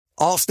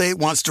Allstate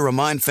wants to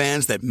remind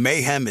fans that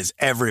mayhem is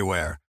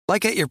everywhere,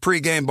 like at your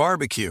pregame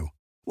barbecue.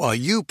 While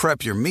you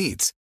prep your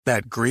meats,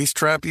 that grease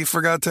trap you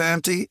forgot to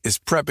empty is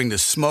prepping to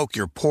smoke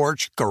your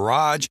porch,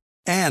 garage,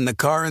 and the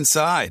car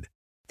inside.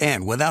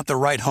 And without the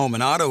right home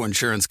and auto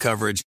insurance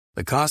coverage,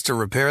 the cost to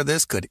repair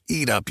this could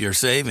eat up your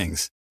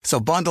savings. So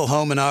bundle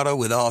home and auto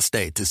with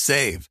Allstate to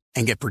save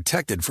and get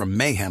protected from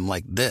mayhem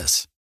like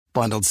this.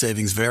 Bundled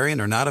savings vary and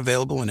are not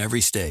available in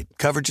every state.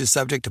 Coverage is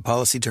subject to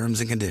policy terms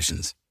and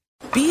conditions.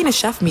 Being a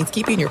chef means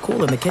keeping your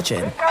cool in the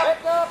kitchen.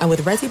 And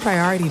with Resi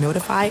Priority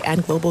Notify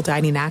and Global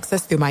Dining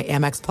Access through my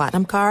Amex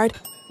Platinum card,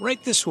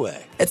 right this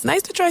way. It's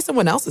nice to try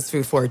someone else's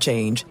food for a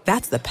change.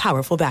 That's the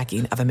powerful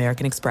backing of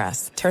American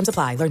Express. Terms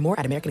apply. Learn more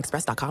at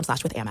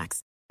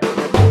americanexpress.com/withAmex.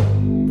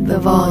 The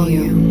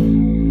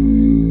volume.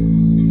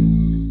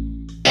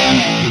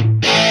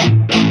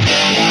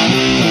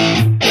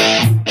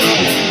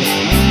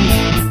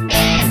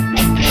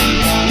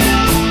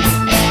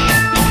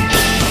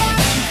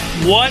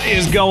 What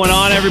is going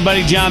on,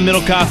 everybody? John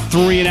Middlecoff,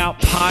 3 and Out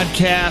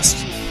podcast.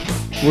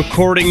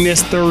 Recording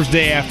this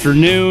Thursday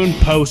afternoon,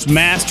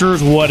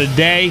 post-Masters. What a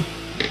day.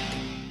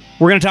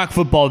 We're going to talk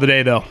football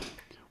today, though.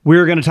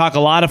 We're going to talk a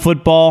lot of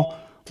football.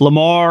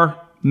 Lamar,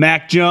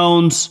 Mac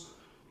Jones,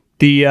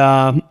 the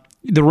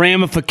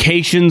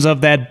ramifications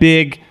of that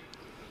big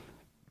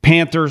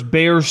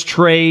Panthers-Bears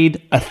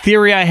trade. A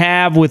theory I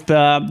have with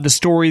the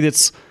story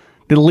that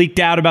leaked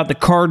out about the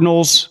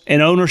Cardinals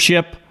and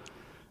ownership.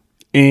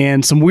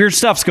 And some weird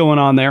stuff's going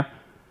on there,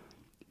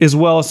 as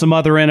well as some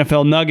other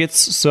NFL nuggets.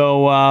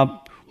 So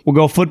we'll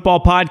go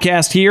football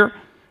podcast here.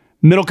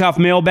 Middlecoff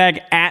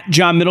mailbag at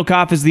John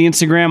Middlecoff is the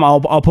Instagram.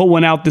 I'll put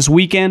one out this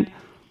weekend.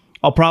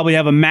 I'll probably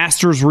have a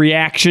Masters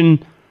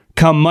reaction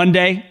come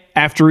Monday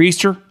after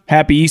Easter.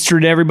 Happy Easter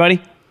to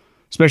everybody,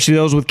 especially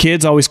those with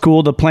kids. Always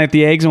cool to plant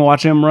the eggs and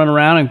watch them run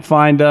around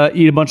and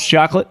eat a bunch of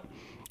chocolate.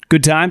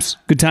 Good times.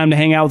 Good time to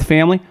hang out with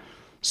family.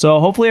 So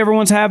hopefully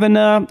everyone's having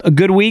a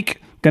good week.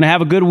 Going to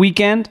have a good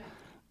weekend,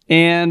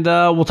 and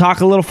we'll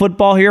talk a little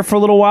football here for a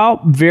little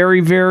while.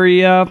 Very,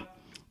 very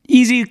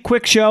easy,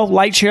 quick show,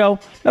 light show.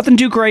 Nothing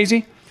too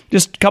crazy.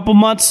 Just a couple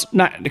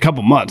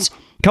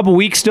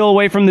weeks still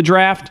away from the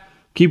draft.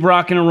 Keep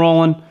rocking and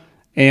rolling.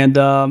 And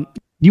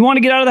you want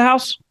to get out of the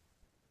house?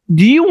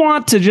 Do you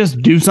want to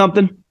just do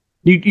something?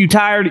 You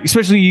tired,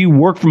 especially you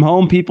work from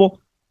home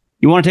people?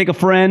 You want to take a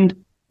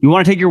friend? You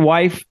want to take your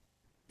wife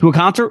to a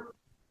concert,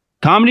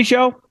 comedy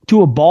show,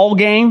 to a ball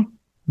game?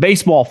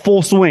 Baseball,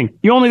 full swing.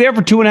 You're only there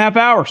for 2.5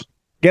 hours.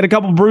 Get a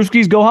couple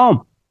brewskis, go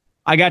home.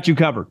 I got you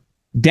covered.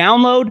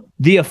 Download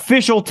the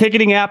official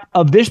ticketing app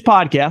of this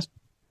podcast,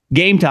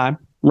 Game Time,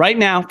 right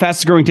now.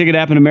 Fastest growing ticket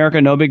app in America,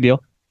 no big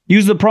deal.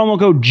 Use the promo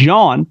code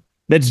JOHN,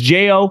 that's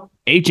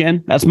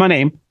JOHN, that's my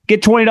name.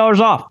 Get $20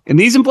 off. In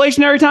these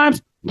inflationary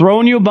times,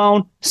 throwing you a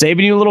bone,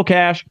 saving you a little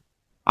cash.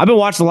 I've been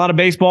watching a lot of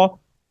baseball.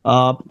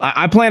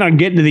 I plan on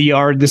getting to the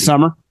yard this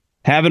summer,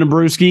 having a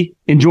brewski,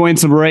 enjoying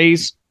some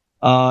Rays.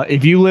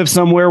 If you live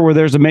somewhere where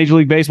there's a Major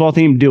League Baseball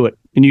team, do it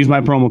and use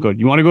my promo code.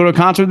 You want to go to a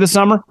concert this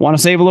summer? Want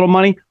to save a little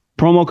money?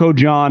 Promo code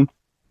John.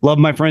 Love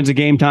my friends at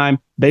Game Time.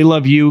 They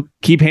love you.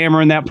 Keep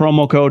hammering that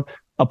promo code.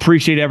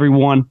 Appreciate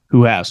everyone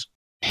who has.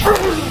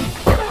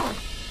 I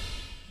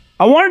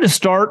wanted to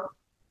start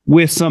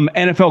with some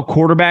NFL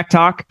quarterback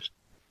talk.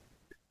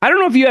 I don't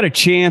know if you had a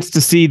chance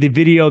to see the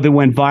video that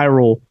went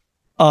viral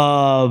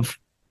of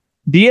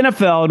the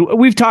NFL.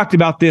 We've talked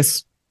about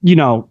this,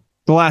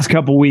 the last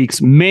couple weeks,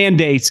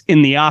 mandates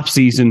in the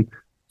offseason,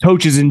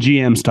 coaches and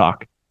GMs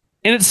talk.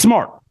 And it's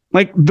smart.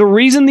 Like, the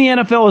reason the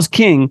NFL is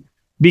king,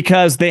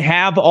 because they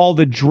have all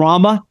the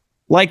drama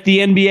like the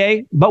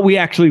NBA, but we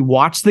actually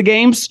watch the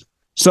games.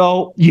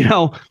 So,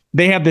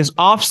 they have this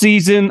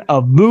offseason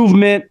of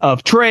movement,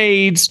 of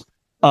trades,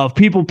 of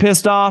people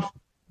pissed off.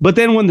 But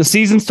then when the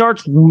season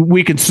starts,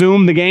 we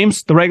consume the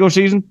games. The regular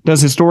season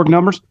does historic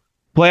numbers,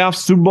 playoffs,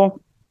 Super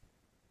Bowl.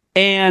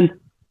 And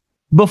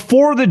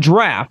before the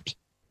draft,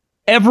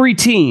 every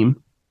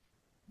team,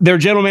 their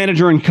general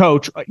manager and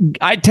coach,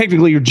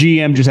 technically your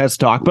GM just has to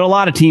talk, but a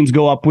lot of teams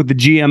go up with the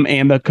GM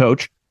and the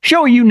coach,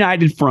 show a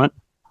united front,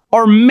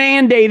 are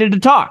mandated to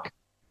talk.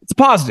 It's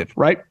positive,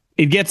 right?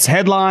 It gets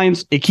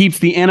headlines. It keeps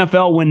the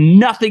NFL, when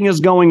nothing is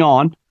going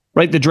on,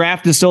 right? The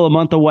draft is still a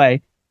month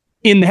away,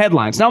 in the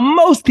headlines. Now,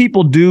 most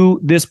people do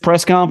this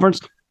press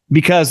conference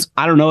because,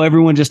 I don't know,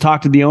 everyone just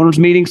talked to the owners'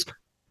 meetings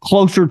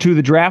closer to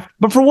the draft.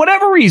 But for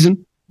whatever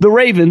reason, the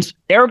Ravens,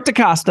 Eric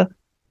DeCosta,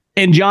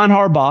 and John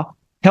Harbaugh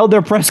held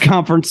their press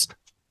conference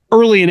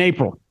early in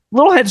April.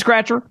 Little head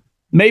scratcher.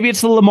 Maybe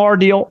it's the Lamar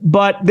deal,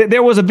 but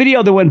there was a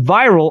video that went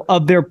viral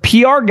of their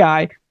PR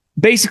guy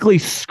basically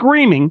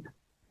screaming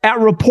at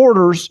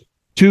reporters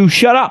to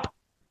shut up,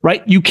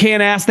 right? You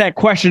can't ask that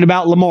question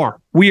about Lamar.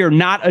 We are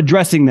not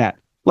addressing that.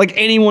 Like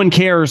anyone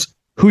cares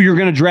who you're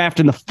going to draft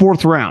in the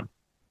 4th round.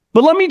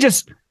 But let me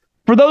just,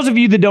 for those of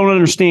you that don't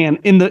understand,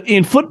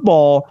 in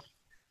football,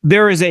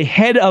 there is a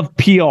head of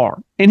PR,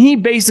 and he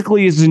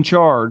basically is in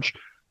charge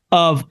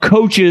of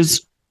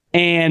coaches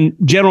and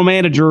general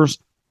managers,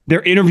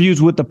 their interviews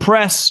with the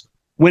press,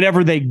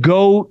 whenever they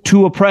go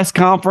to a press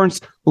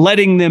conference,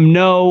 letting them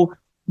know,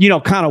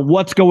 kind of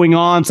what's going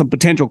on, some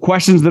potential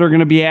questions that are going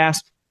to be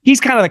asked. He's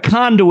kind of the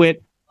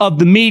conduit of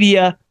the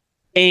media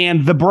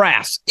and the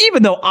brass,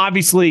 even though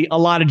obviously a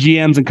lot of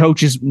GMs and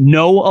coaches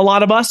know a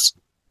lot of us.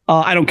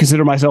 I don't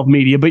consider myself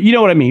media, but you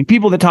know what I mean?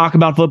 People that talk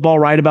about football,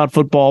 write about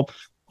football,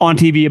 on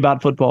TV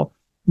about football.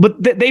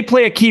 But they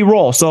play a key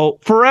role. So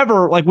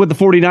forever, like with the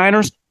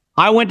 49ers,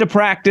 I went to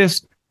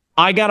practice.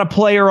 I got a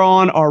player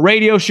on our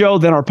radio show,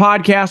 then our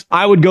podcast.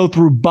 I would go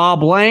through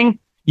Bob Lang.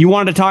 You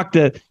wanted to talk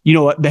to,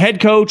 the head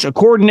coach, a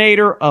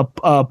coordinator,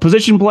 a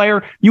position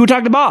player. You would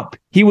talk to Bob.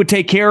 He would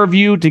take care of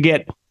you to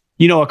get,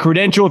 a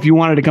credential if you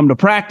wanted to come to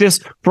practice.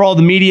 For all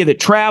the media that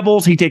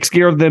travels, he takes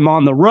care of them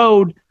on the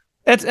road.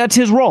 That's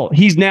his role.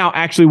 He's now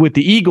actually with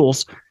the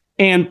Eagles,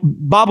 and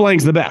Bob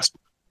Lang's the best.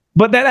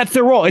 But that's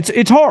their role.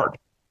 It's hard.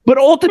 But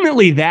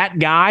ultimately, that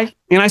guy,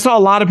 and I saw a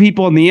lot of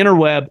people on the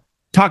interweb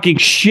talking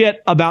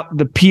shit about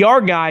the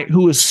PR guy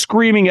who was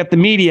screaming at the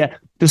media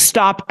to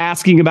stop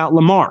asking about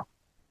Lamar.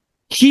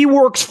 He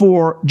works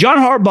for John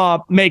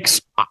Harbaugh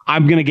makes,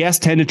 I'm going to guess,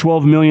 $10 to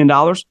 $12 million.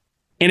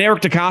 And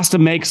Eric DeCosta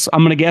makes, I'm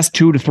going to guess,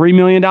 $2 to $3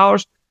 million.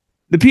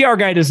 The PR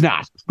guy does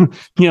not.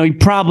 He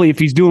probably, if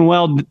he's doing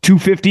well,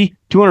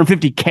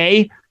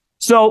 250K.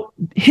 So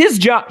his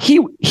job,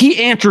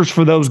 he answers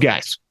for those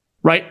guys,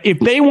 right? If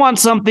they want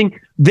something,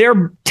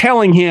 they're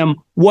telling him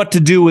what to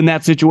do in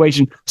that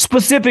situation,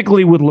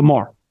 specifically with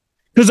Lamar.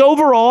 Because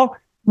overall,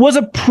 was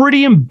a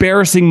pretty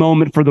embarrassing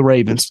moment for the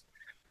Ravens.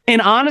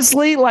 And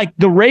honestly,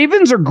 the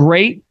Ravens are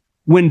great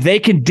when they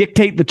can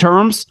dictate the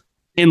terms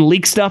and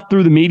leak stuff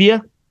through the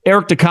media,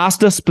 Eric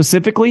DeCosta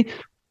specifically.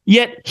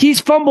 Yet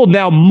he's fumbled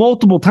now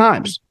multiple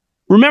times.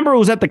 Remember, it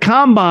was at the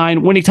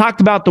Combine when he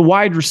talked about the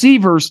wide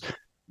receivers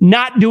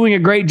not doing a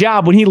great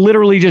job when he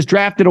literally just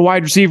drafted a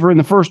wide receiver in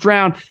the first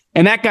round,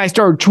 and that guy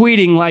started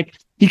tweeting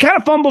he kind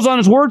of fumbles on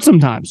his words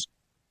sometimes.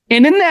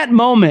 And in that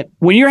moment,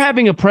 when you're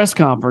having a press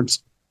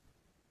conference,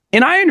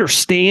 and I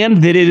understand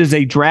that it is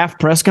a draft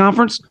press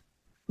conference,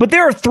 but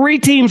there are 3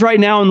 teams right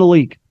now in the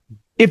league.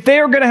 If they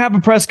are going to have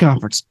a press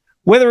conference,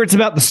 whether it's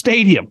about the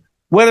stadium,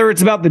 whether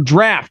it's about the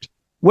draft,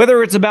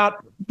 whether it's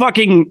about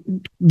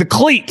fucking the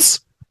cleats,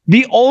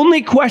 the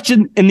only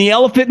question and the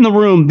elephant in the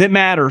room that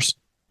matters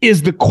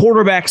is the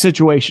quarterback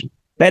situation.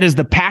 That is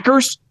the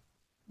Packers,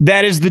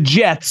 that is the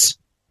Jets,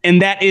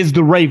 and that is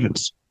the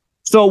Ravens.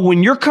 So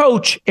when your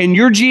coach and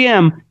your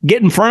GM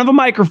get in front of a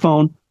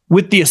microphone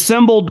with the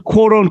assembled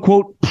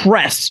quote-unquote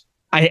press,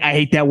 I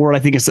hate that word. I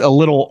think it's a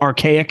little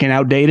archaic and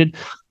outdated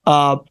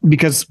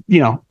because,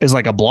 is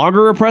like a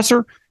blogger a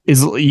presser?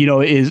 Is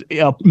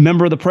a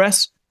member of the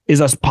press? Is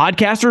us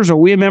podcasters? Are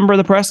we a member of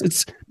the press?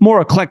 It's more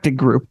eclectic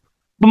group.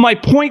 But my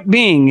point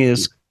being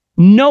is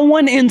no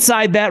one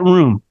inside that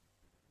room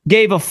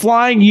gave a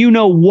flying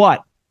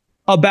you-know-what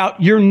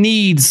about your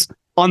needs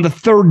on the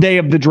third day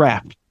of the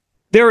draft.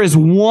 There is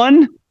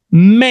one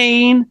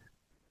main,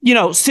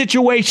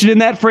 situation in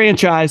that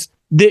franchise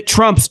that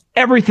trumps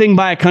everything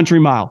by a country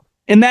mile.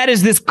 And that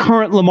is this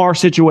current Lamar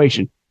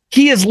situation.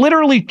 He is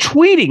literally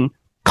tweeting,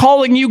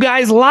 calling you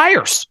guys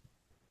liars.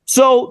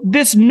 So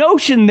this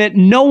notion that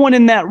no one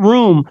in that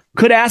room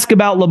could ask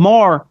about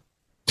Lamar,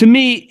 to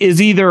me,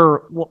 is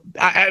either,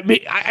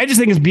 I just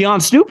think it's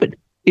beyond stupid.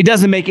 It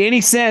doesn't make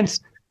any sense.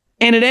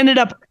 And it ended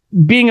up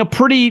being a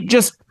pretty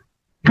just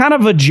kind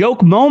of a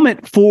joke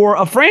moment for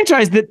a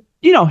franchise that,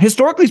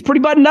 historically is pretty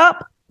buttoned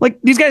up.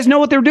 These guys know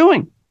what they're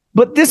doing.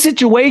 But this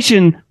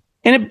situation,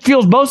 and it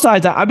feels both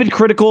sides. I've been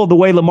critical of the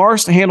way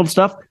Lamar's handled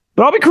stuff,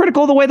 but I'll be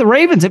critical of the way the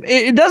Ravens.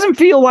 It doesn't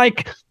feel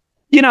like,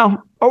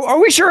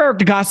 are we sure Eric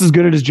DeCosta is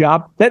good at his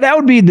job? That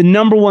would be the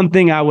number one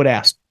thing I would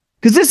ask.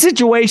 Because this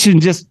situation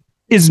just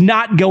is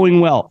not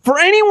going well for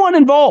anyone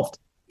involved.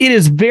 It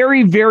is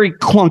very, very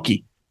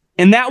clunky.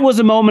 And that was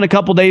a moment a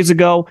couple days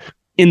ago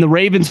in the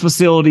Ravens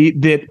facility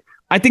that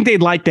I think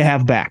they'd like to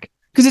have back.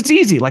 Because it's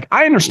easy.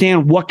 I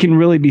understand what can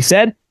really be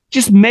said.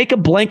 Just make a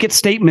blanket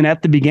statement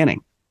at the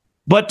beginning.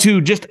 But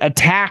to just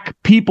attack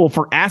people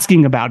for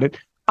asking about it,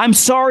 I'm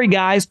sorry,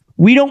 guys.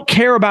 We don't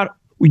care about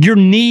your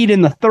need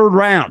in the third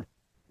round.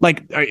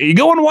 Are you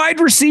going wide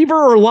receiver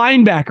or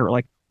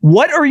linebacker?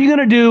 What are you going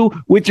to do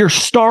with your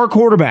star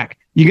quarterback?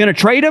 You going to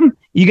trade him?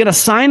 You going to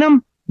sign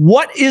him?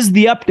 What is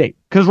the update?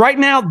 Because right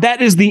now, that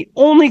is the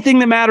only thing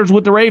that matters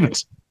with the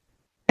Ravens.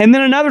 And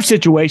then another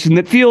situation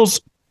that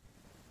feels,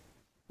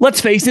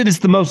 let's face it, it's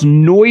the most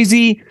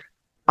noisy,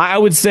 I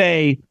would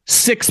say,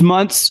 6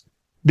 months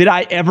that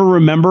I ever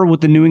remember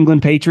with the New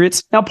England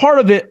Patriots. Now, part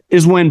of it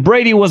is when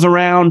Brady was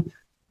around,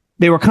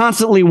 they were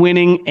constantly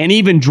winning, and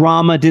even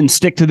drama didn't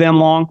stick to them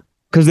long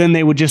because then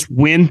they would just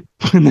win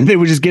and then they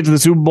would just get to the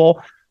Super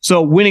Bowl.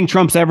 So winning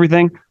trumps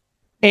everything.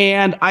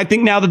 And I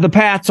think now that the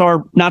Pats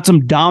are not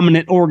some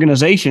dominant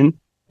organization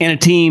and a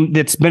team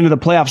that's been to the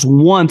playoffs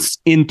once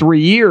in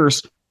 3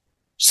 years,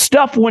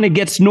 stuff when it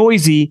gets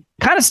noisy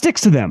kind of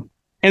sticks to them.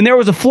 And there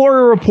was a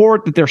Florida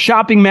report that they're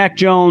shopping Mac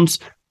Jones.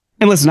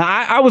 And listen,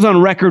 I was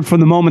on record from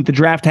the moment the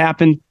draft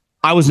happened.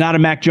 I was not a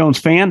Mac Jones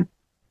fan.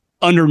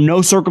 Under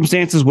no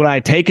circumstances would I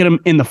have taken him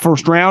in the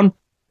first round.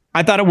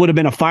 I thought it would have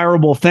been a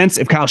fireable offense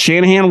if Kyle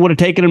Shanahan would have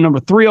taken him number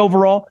 3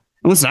 overall.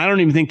 And listen, I don't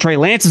even think Trey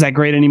Lance is that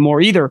great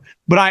anymore either,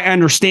 but I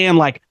understand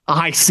like a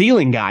high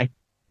ceiling guy.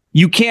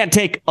 You can't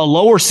take a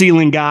lower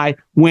ceiling guy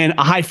when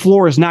a high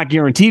floor is not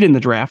guaranteed in the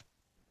draft.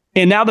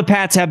 And now the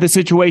Pats have this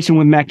situation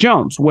with Mac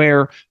Jones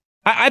where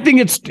I think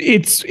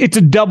it's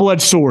a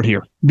double-edged sword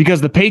here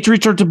because the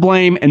Patriots are to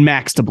blame and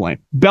Mac's to blame.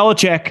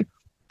 Belichick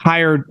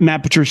hired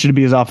Matt Patricia to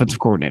be his offensive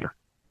coordinator.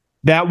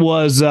 That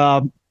was,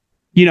 one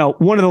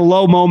of the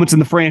low moments in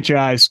the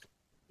franchise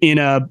in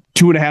a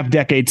 2.5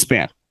 decade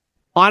span.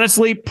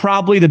 Honestly,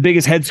 probably the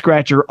biggest head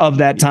scratcher of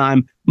that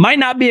time. Might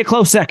not be a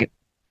close second,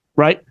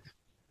 right?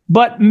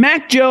 But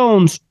Mac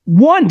Jones,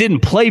 1, didn't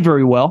play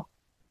very well,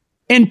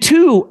 and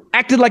 2,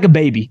 acted like a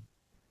baby.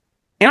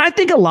 And I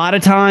think a lot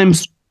of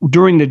times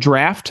during the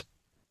draft,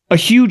 a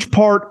huge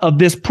part of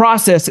this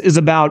process is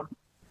about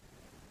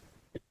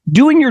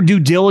doing your due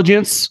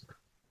diligence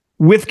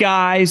with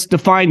guys to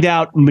find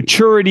out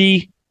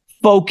maturity,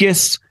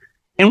 focus.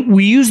 And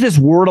we use this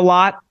word a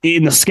lot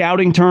in the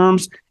scouting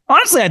terms.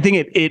 Honestly, I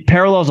think it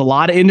parallels a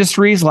lot of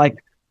industries.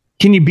 Like,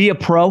 can you be a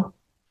pro?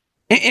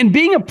 And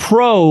being a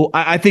pro,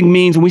 I think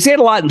means, and we say it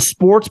a lot in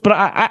sports, but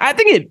I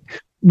think it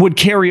would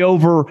carry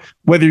over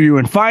whether you're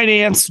in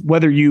finance,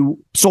 whether you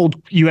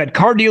had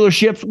car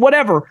dealerships,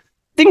 whatever.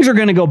 Things are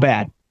going to go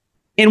bad.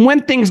 And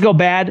when things go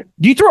bad,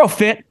 do you throw a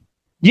fit?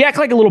 Do you act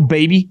like a little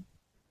baby?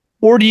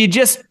 Or do you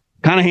just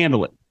kind of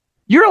handle it?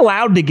 You're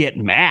allowed to get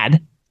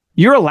mad.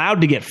 You're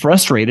allowed to get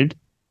frustrated.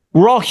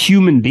 We're all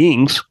human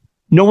beings.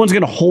 No one's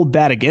going to hold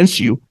that against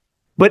you.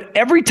 But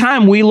every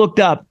time we looked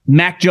up,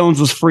 Mac Jones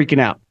was freaking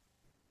out.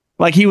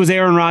 Like he was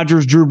Aaron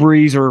Rodgers, Drew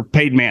Brees, or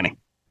Peyton Manning.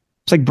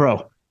 It's like,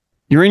 bro,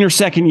 you're in your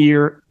second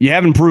year. You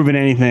haven't proven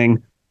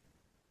anything.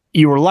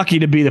 You were lucky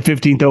to be the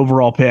 15th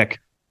overall pick.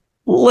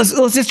 Let's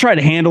just try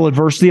to handle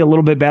adversity a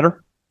little bit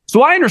better.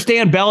 So I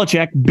understand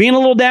Belichick being a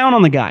little down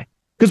on the guy.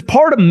 Because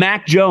part of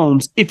Mac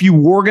Jones, if you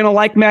were going to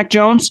like Mac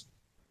Jones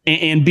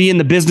and be in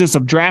the business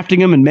of drafting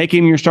him and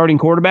making him your starting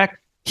quarterback,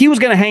 he was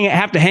going to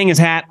have to hang his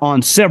hat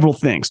on several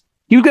things.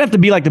 He was going to have to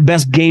be like the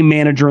best game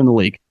manager in the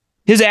league.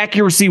 His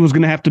accuracy was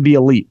going to have to be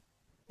elite.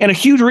 And a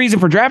huge reason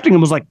for drafting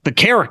him was like the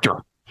character,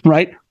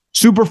 right?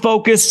 Super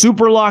focused,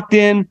 super locked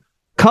in,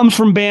 comes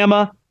from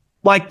Bama,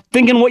 like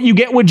thinking what you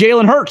get with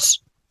Jalen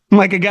Hurts,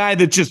 like a guy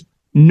that's just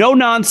no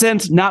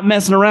nonsense, not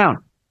messing around.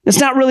 It's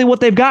not really what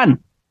they've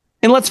gotten.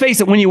 And let's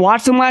face it, when you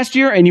watched them last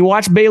year and you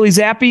watched Bailey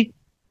Zappi,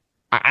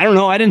 I don't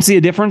know, I didn't see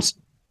a difference.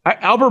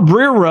 Albert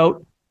Breer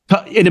wrote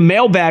in a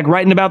mailbag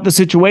writing about the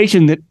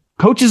situation that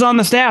coaches on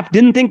the staff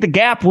didn't think the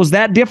gap was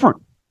that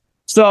different.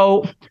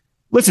 So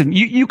listen,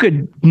 you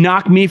could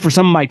knock me for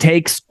some of my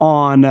takes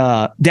on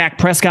Dak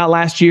Prescott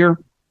last year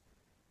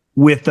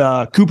with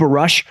Cooper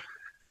Rush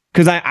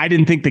because I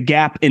didn't think the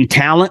gap in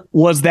talent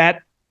was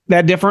that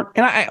different.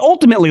 And I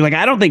ultimately,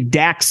 I don't think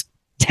Dak's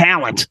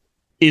talent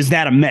is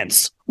that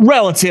immense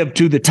relative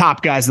to the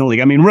top guys in the league.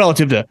 I mean,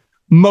 relative to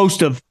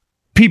most of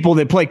people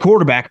that play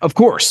quarterback, of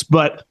course,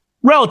 but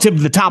relative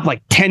to the top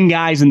 10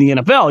 guys in the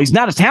NFL, he's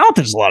not as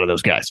talented as a lot of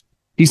those guys.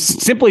 He's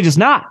simply just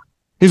not.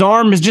 His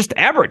arm is just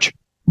average.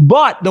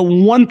 But the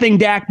one thing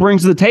Dak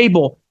brings to the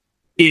table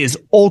is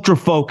ultra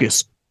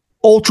focus,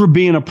 ultra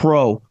being a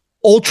pro,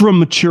 ultra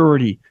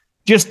maturity.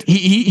 Just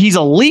he's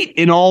elite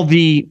in all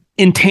the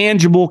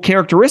intangible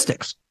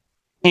characteristics.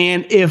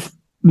 And if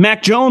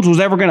Mac Jones was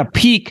ever going to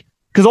peak,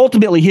 because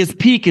ultimately his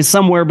peak is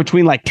somewhere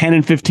between 10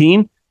 and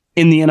 15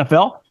 in the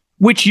NFL,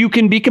 which you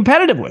can be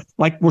competitive with.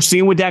 Like we're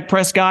seeing with Dak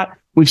Prescott,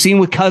 we've seen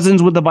with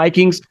Cousins with the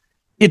Vikings.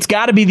 It's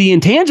got to be the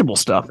intangible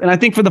stuff. And I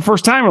think for the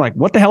first time, we're like,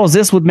 what the hell is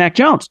this with Mac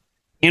Jones?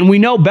 And we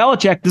know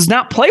Belichick does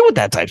not play with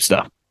that type of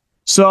stuff.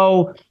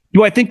 So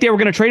do I think they were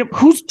going to trade him?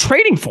 Who's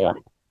trading for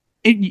him?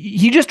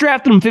 He just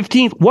drafted him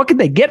 15th. What could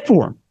they get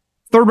for him?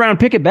 3rd round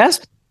pick at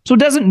best? So it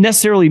doesn't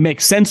necessarily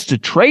make sense to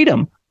trade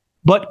him.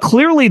 But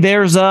clearly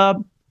there's a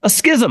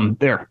schism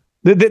there.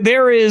 They're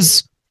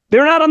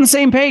not on the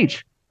same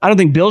page. I don't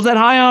think Bill's that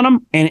high on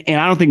him. And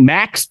I don't think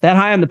Mac's that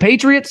high on the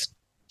Patriots.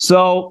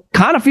 So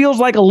kind of feels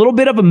like a little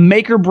bit of a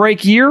make or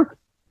break year.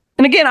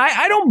 And again,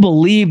 I don't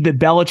believe that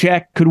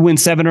Belichick could win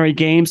 7 or 8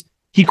 games.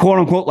 He quote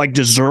unquote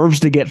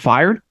deserves to get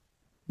fired.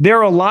 There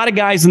are a lot of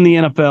guys in the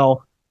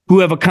NFL who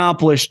have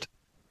accomplished,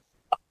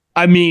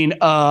 a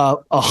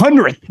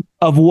 100th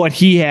of what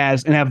he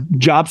has and have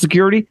job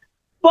security.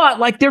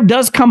 But there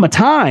does come a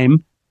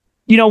time,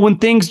 when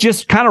things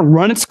just kind of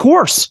run its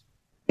course.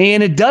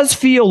 And it does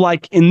feel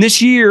like in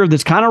this year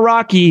that's kind of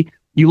rocky,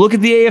 you look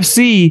at the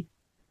AFC,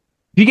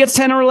 if he gets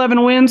 10 or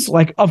 11 wins,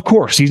 of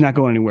course, he's not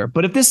going anywhere.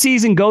 But if this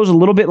season goes a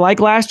little bit like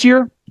last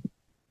year,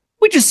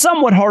 which is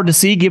somewhat hard to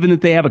see given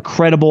that they have a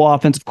credible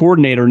offensive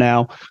coordinator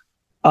now,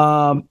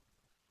 I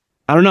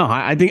don't know.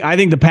 I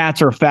think the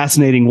Pats are a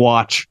fascinating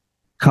watch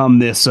come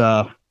this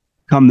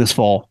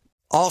fall.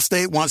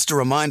 Allstate wants to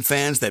remind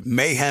fans that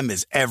mayhem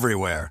is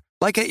everywhere,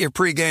 like at your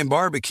pregame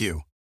barbecue.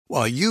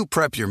 While you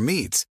prep your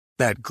meats,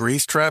 that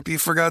grease trap you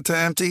forgot to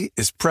empty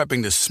is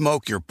prepping to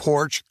smoke your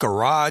porch,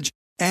 garage,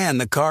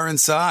 and the car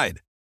inside.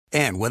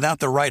 And without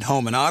the right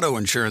home and auto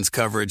insurance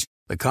coverage,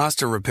 The cost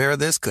to repair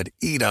this could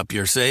eat up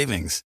your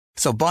savings.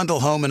 So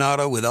bundle home and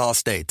auto with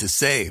Allstate to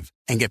save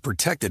and get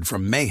protected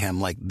from mayhem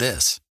like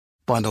this.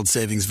 Bundled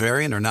savings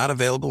vary and are not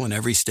available in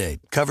every state.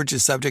 Coverage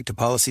is subject to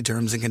policy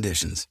terms and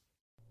conditions.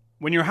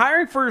 When you're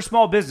hiring for your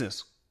small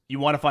business, you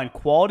want to find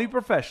quality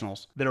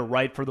professionals that are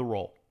right for the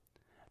role.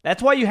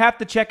 That's why you have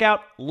to check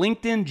out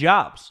LinkedIn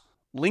Jobs.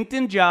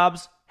 LinkedIn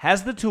Jobs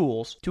has the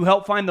tools to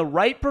help find the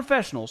right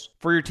professionals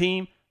for your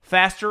team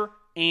faster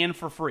and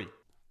for free.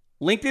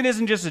 LinkedIn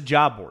isn't just a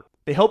job board.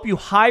 They help you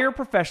hire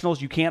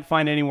professionals you can't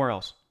find anywhere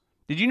else.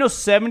 Did you know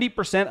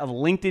 70% of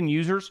LinkedIn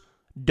users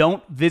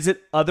don't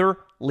visit other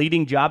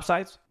leading job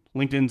sites?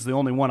 LinkedIn's the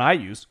only one I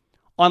use.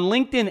 On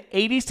LinkedIn,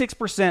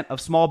 86%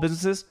 of small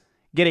businesses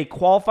get a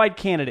qualified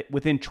candidate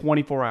within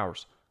 24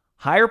 hours.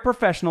 Hire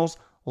professionals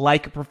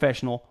like a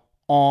professional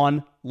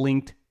on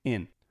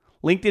LinkedIn.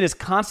 LinkedIn is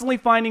constantly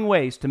finding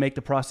ways to make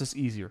the process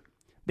easier.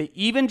 They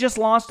even just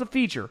launched a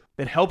feature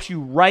that helps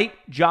you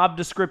write job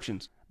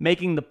descriptions,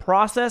 making the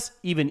process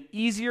even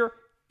easier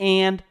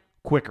and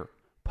quicker.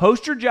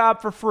 Post your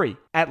job for free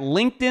at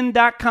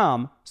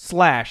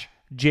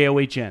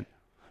linkedin.com/JOHN.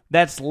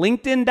 That's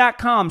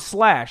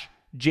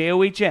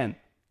linkedin.com/JOHN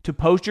to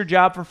post your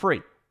job for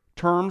free.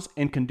 Terms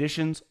and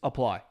conditions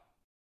apply.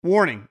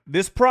 Warning,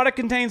 this product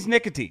contains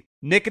nicotine.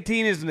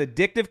 Nicotine is an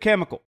addictive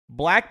chemical.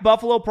 Black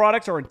Buffalo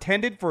products are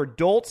intended for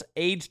adults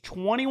aged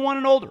 21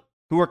 and older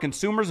who are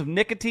consumers of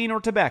nicotine or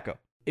tobacco.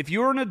 If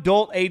you're an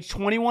adult aged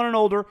 21 and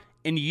older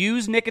and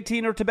use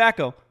nicotine or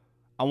tobacco,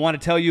 I want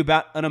to tell you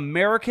about an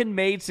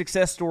American-made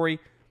success story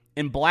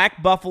in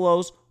Black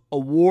Buffalo's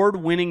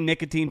award-winning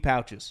nicotine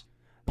pouches.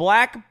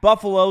 Black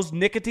Buffalo's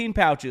nicotine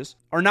pouches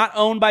are not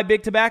owned by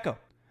Big Tobacco.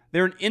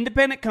 They're an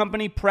independent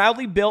company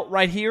proudly built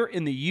right here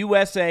in the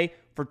USA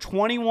for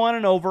 21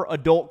 and over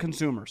adult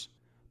consumers.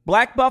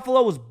 Black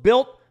Buffalo was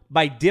built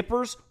by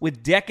dippers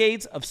with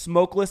decades of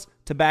smokeless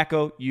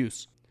tobacco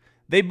use.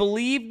 They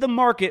believed the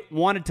market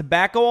wanted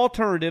tobacco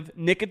alternative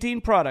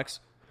nicotine products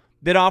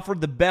that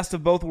offered the best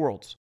of both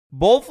worlds.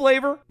 Bold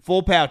flavor,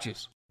 full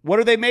pouches. What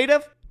are they made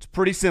of? It's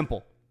pretty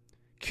simple.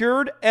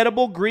 Cured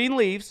edible green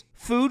leaves,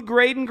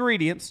 food-grade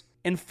ingredients,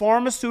 and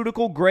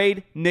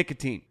pharmaceutical-grade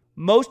nicotine.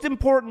 Most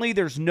importantly,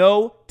 there's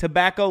no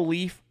tobacco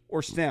leaf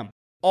or stem.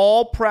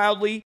 All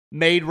proudly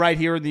made right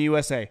here in the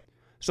USA.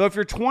 So if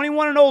you're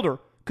 21 and older,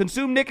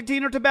 consume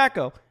nicotine or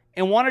tobacco,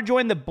 and want to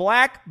join the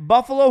Black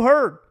Buffalo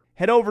herd,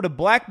 head over to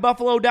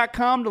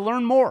blackbuffalo.com to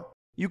learn more.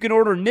 You can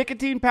order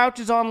nicotine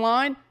pouches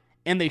online,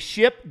 and they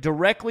ship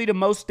directly to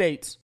most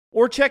states.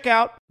 Or check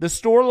out the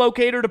store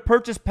locator to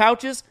purchase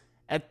pouches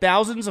at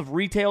thousands of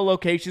retail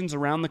locations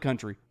around the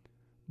country.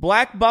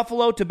 Black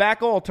Buffalo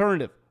Tobacco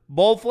Alternative.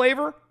 Bold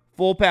flavor,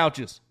 full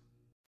pouches.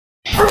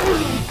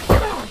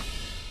 I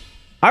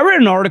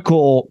read an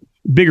article,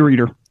 big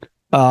reader,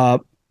 on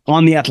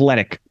The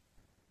Athletic.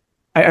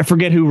 I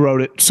forget who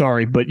wrote it,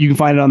 sorry, but you can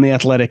find it on The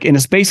Athletic. And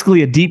it's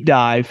basically a deep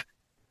dive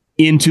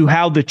into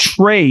how the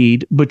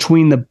trade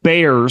between the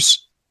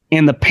Bears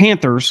and the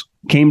Panthers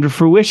came to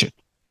fruition.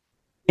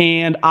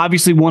 And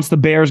obviously, once the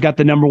Bears got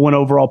the number 1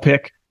 overall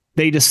pick,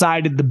 they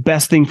decided the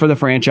best thing for the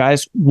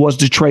franchise was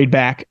to trade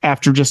back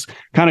after just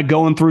kind of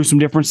going through some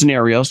different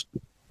scenarios.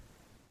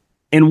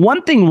 And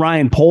one thing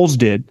Ryan Poles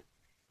did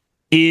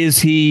is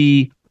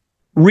he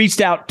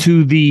reached out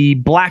to the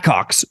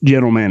Blackhawks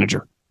general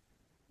manager.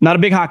 Not a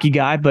big hockey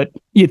guy, but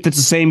if it's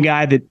the same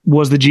guy that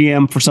was the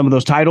GM for some of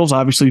those titles,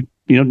 obviously,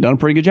 done a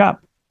pretty good job.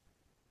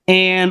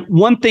 And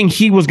one thing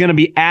he was going to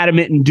be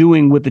adamant in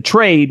doing with the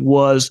trade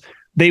was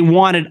they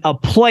wanted a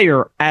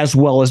player as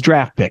well as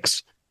draft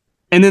picks.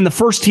 And then the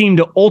first team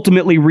to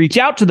ultimately reach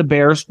out to the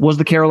Bears was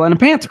the Carolina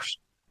Panthers.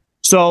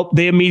 So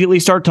they immediately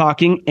start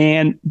talking,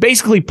 and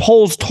basically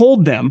Poles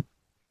told them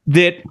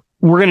that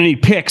we're going to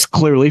need picks,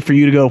 clearly, for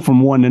you to go from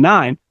 1 to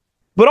 9.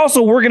 But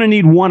also, we're going to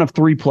need one of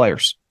 3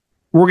 players.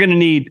 We're going to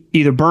need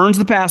either Burns,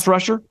 the pass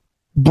rusher,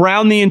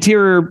 Brown, the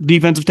interior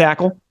defensive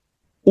tackle,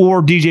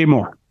 or DJ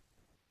Moore.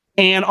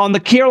 And on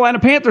the Carolina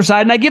Panther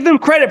side, and I give them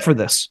credit for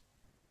this,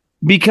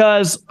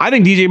 because I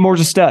think DJ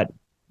Moore's a stud.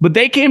 But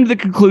they came to the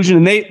conclusion,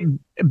 and they,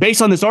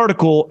 based on this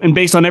article and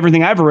based on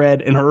everything I've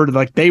read and heard,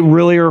 like they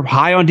really are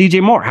high on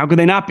DJ Moore. How could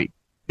they not be?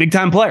 Big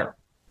time player.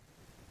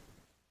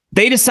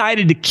 They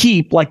decided to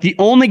keep, like, the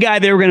only guy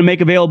they were going to make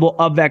available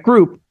of that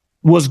group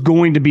was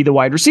going to be the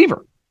wide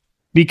receiver.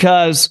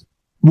 Because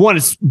one,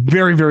 it's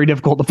very, very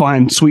difficult to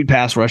find sweet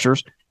pass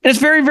rushers. And it's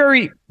very,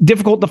 very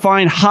difficult to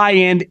find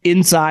high-end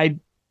inside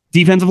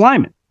defensive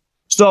linemen.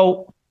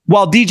 So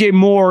while DJ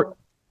Moore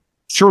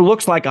sure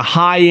looks like a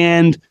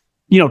high-end,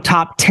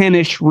 top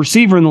 10-ish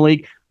receiver in the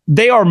league,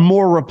 they are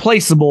more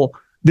replaceable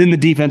than the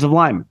defensive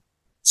linemen.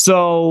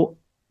 So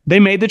they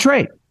made the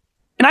trade.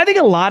 And I think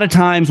a lot of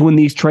times when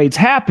these trades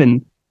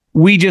happen,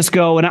 we just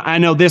go, and I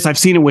know this, I've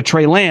seen it with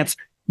Trey Lance,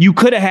 you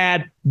could have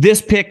had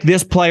this pick,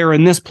 this player,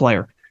 and this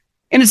player.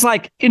 And it's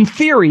like, in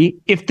theory,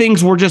 if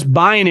things were just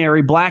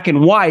binary, black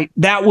and white,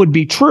 that would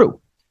be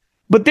true.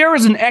 But there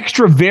is an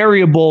extra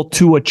variable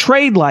to a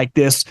trade like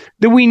this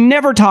that we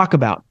never talk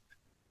about.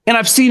 And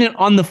I've seen it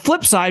on the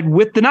flip side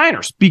with the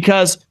Niners,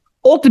 because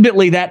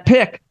ultimately that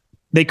pick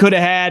They could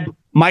have had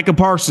Micah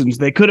Parsons.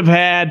 They could have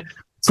had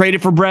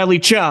traded for Bradley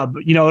Chubb.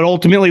 It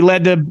ultimately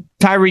led to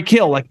Tyreek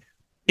Hill. Like,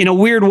 in a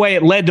weird way,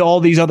 it led to all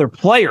these other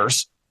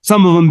players,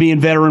 some of them being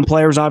veteran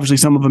players, obviously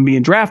some of them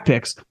being draft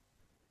picks.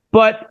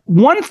 But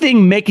one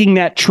thing making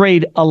that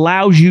trade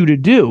allows you to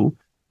do,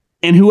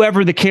 and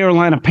whoever the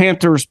Carolina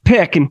Panthers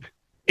pick, and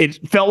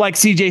it felt like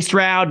C.J.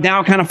 Stroud,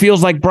 now it kind of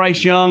feels like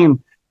Bryce Young,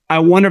 and I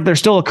wonder if there's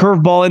still a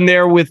curveball in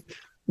there with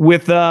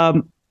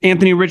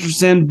Anthony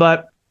Richardson.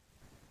 But,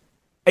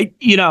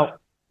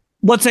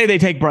 let's say they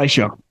take Bryce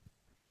Young,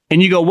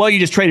 and you go, well, you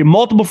just traded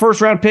multiple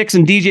first-round picks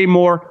and DJ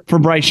Moore for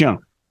Bryce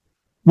Young.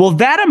 Well,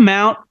 that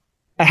amount,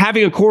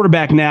 having a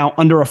quarterback now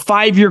under a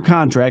 5-year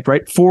contract,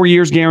 right, 4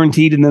 years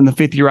guaranteed and then the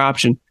 5th-year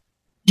option,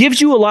 gives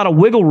you a lot of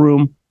wiggle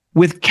room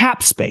with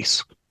cap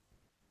space.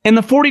 And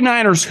the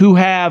 49ers, who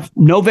have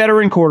no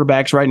veteran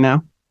quarterbacks right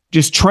now,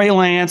 just Trey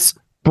Lance,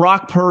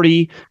 Brock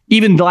Purdy,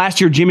 even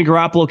last year Jimmy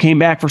Garoppolo came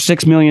back for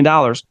 $6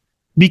 million,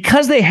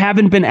 because they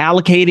haven't been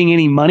allocating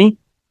any money,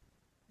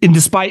 and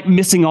despite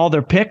missing all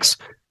their picks,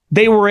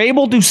 they were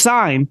able to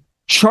sign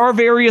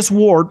Charvarius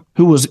Ward,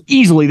 who was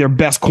easily their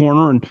best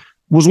corner and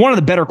was one of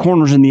the better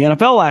corners in the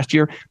NFL last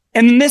year,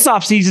 and in this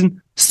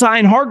offseason,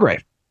 sign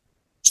Hargrave.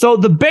 So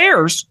the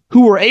Bears,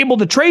 who were able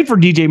to trade for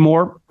DJ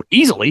Moore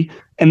easily,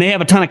 and they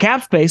have a ton of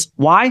cap space.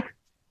 Why?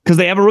 Because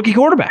they have a rookie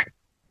quarterback.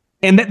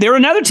 And they're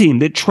another team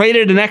that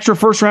traded an extra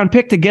first-round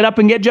pick to get up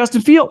and get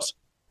Justin Fields.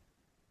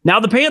 Now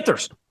the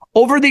Panthers,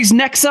 over these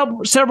next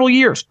several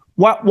years,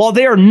 while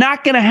they are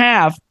not going to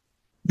have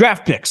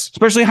draft picks,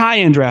 especially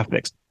high-end draft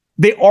picks,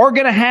 they are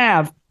going to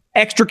have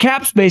extra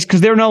cap space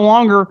because they're no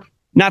longer,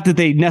 not that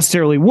they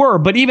necessarily were,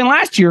 but even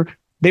last year,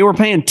 they were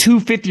paying 2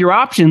 5th-year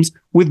options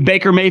with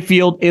Baker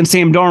Mayfield and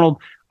Sam Darnold.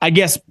 I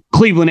guess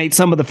Cleveland ate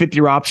some of the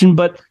 5th-year option,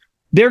 but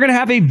they're going to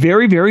have a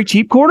very, very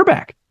cheap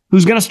quarterback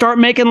who's going to start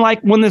making,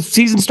 like, when the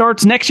season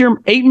starts next year,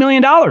 $8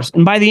 million.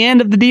 And by the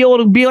end of the deal,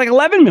 it'll be like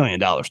 $11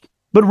 million.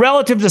 But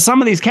relative to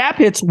some of these cap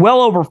hits,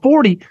 well over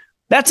 40,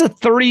 that's a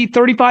 $30,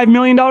 $35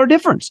 million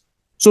difference.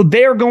 So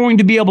they're going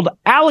to be able to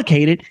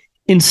allocate it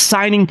in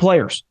signing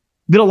players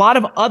that a lot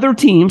of other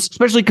teams,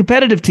 especially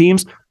competitive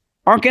teams,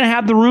 aren't going to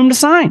have the room to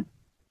sign.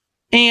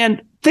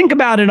 And think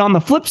about it on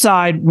the flip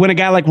side, when a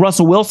guy like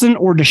Russell Wilson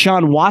or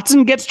Deshaun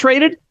Watson gets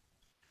traded,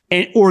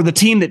 or the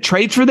team that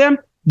trades for them,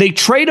 they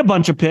trade a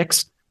bunch of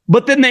picks,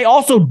 but then they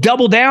also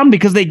double down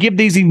because they give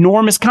these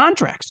enormous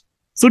contracts.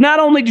 So not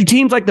only do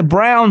teams like the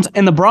Browns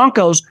and the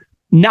Broncos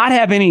not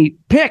have any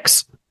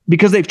picks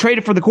because they've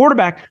traded for the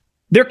quarterback,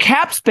 their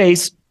cap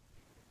space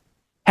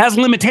has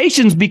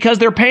limitations because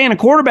they're paying a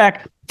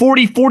quarterback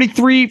 40,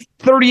 43,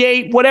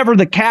 38, whatever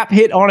the cap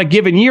hit on a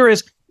given year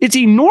is. It's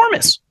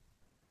enormous.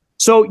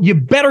 So you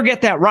better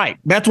get that right.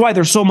 That's why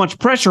there's so much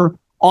pressure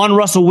on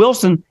Russell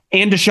Wilson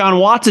and Deshaun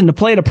Watson to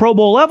play at a Pro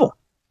Bowl level.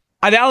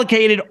 I've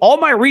allocated all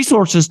my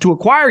resources to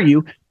acquire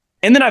you,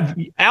 and then I've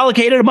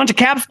allocated a bunch of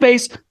cap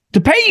space to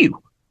pay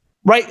you,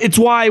 right? It's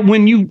why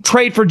when you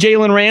trade for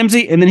Jalen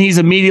Ramsey and then he's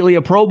immediately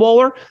a Pro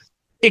Bowler,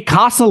 it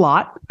costs a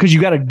lot because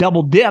you got to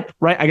double dip,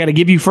 right? I got to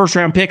give you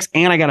first-round picks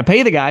and I got to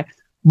pay the guy.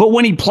 But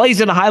when he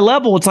plays at a high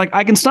level, it's like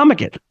I can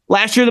stomach it.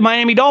 Last year, the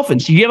Miami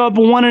Dolphins, you give up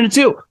a 1 and a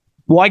 2.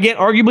 Well, I get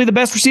arguably the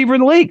best receiver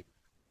in the league.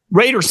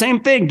 Raiders,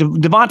 same thing.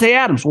 Devontae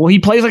Adams. Well, he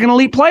plays like an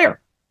elite player.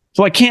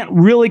 So I can't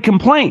really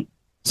complain.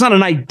 It's not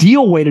an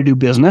ideal way to do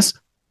business,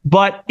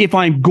 but if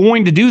I'm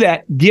going to do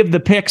that, give the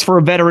picks for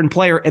a veteran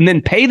player and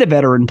then pay the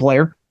veteran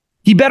player,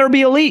 he better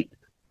be elite.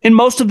 In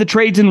most of the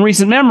trades in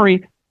recent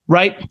memory,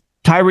 right?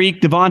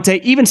 Tyreek,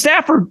 Devontae, even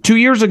Stafford 2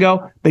 years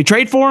ago, they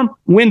trade for him,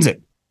 wins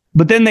it.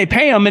 But then they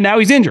pay him and now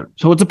he's injured.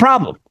 So it's a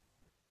problem.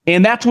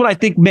 And that's what I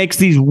think makes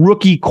these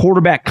rookie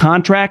quarterback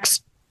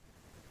contracts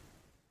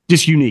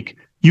just unique.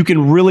 You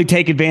can really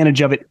take advantage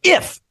of it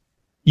if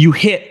you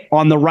hit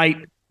on the right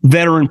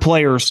veteran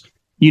players,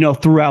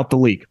 throughout the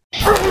league.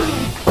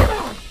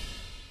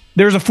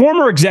 There's a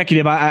former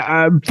executive,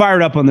 I'm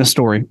fired up on this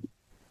story,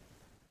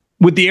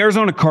 with the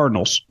Arizona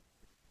Cardinals,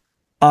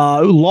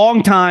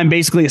 long time,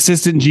 basically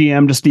assistant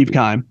GM to Steve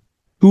Keim,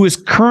 who is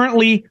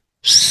currently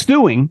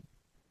suing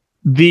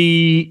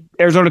the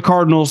Arizona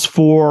Cardinals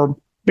for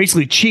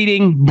basically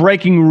cheating,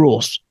 breaking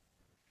rules.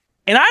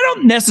 And I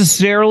don't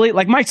necessarily,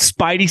 my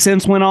spidey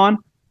sense went on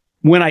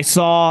when I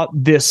saw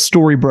this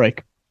story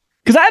break,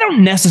 because I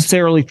don't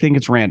necessarily think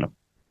it's random.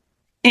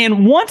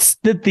 And once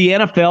that the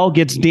NFL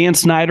gets Dan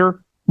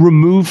Snyder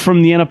removed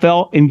from the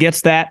NFL and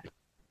gets that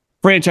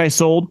franchise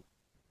sold,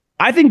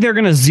 I think they're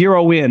going to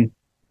zero in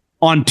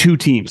on 2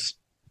 teams,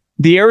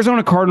 the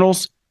Arizona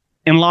Cardinals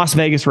and Las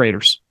Vegas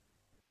Raiders.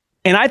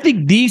 And I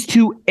think these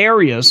 2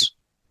 areas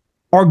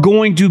are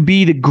going to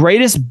be the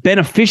greatest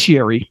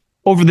beneficiary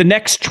over the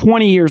next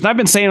 20 years. And I've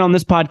been saying on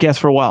this podcast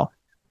for a while,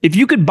 if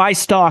you could buy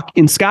stock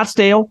in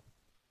Scottsdale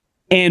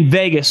and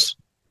Vegas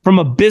from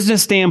a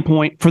business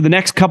standpoint for the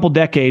next couple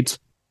decades,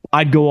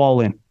 I'd go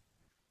all in.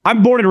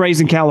 I'm born and raised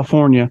in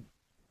California,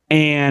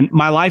 and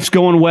my life's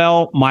going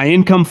well. My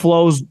income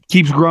flows,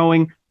 keeps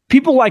growing.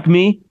 People like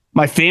me,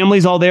 my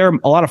family's all there.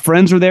 A lot of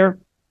friends are there.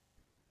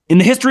 In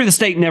the history of the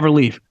state, never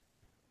leave.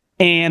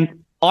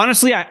 And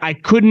honestly, I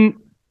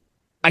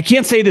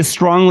can't say this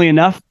strongly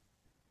enough.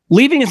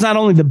 Leaving is not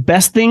only the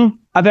best thing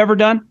I've ever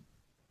done,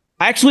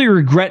 I actually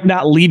regret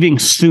not leaving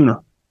sooner.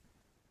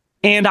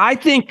 And I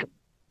think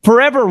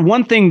forever,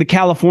 one thing, the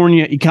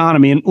California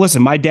economy, and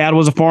listen, my dad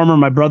was a farmer,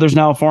 my brother's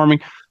now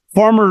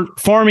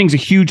farming's a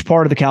huge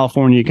part of the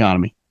California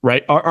economy,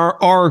 right?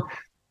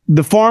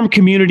 The farm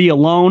community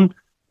alone,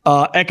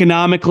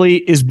 economically,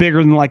 is bigger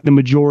than like the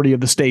majority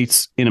of the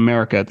states in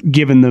America,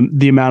 given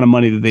the amount of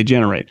money that they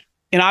generate.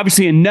 And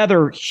obviously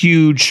another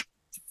huge,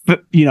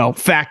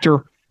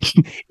 factor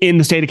in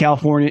the state of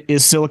California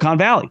is Silicon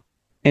Valley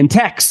and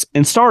techs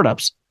and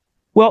startups.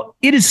 Well,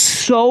 it is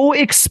so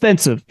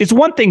expensive. It's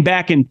one thing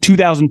back in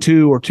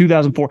 2002 or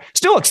 2004,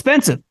 still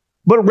expensive,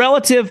 but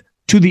relative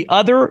to the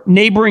other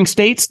neighboring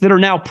states that are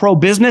now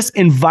pro-business,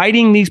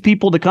 inviting these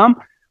people to come.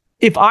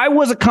 If I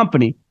was a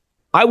company,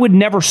 I would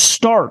never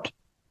start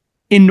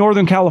in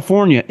Northern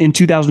California in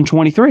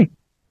 2023.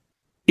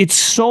 It's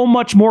so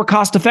much more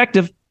cost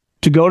effective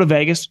to go to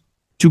Vegas,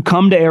 to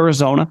come to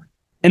Arizona,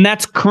 and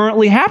that's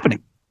currently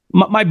happening.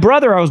 My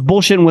brother, I was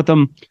bullshitting with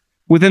him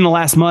within the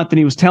last month, and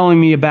he was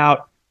telling me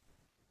about,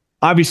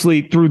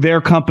 obviously, through their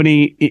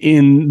company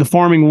in the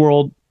farming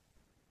world,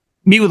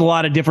 meet with a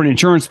lot of different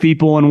insurance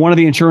people. And one of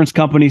the insurance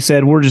companies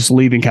said, we're just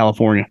leaving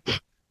California.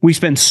 We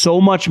spend so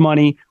much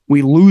money.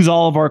 We lose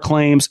all of our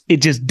claims.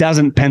 It just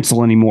doesn't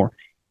pencil anymore.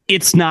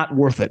 It's not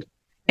worth it.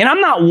 And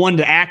I'm not one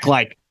to act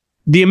like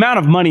the amount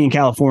of money in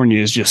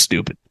California is just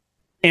stupid.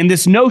 And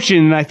this notion,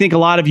 and I think a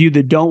lot of you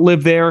that don't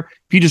live there,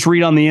 if you just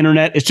read on the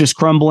internet, it's just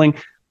crumbling.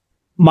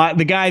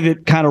 The guy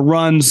that kind of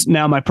runs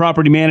now, my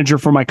property manager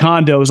for my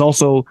condo, is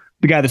also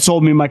the guy that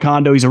sold me my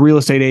condo. He's a real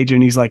estate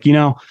agent. He's like,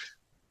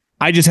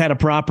 I just had a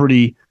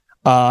property.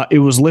 It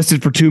was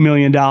listed for $2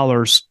 million.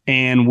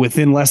 And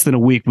within less than a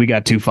week, we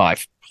got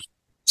 2.5.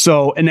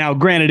 So, and now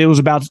granted, it was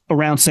about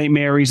around St.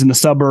 Mary's in the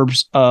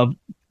suburbs of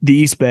the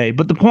East Bay.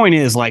 But the point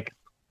is, like,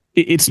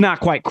 it's not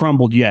quite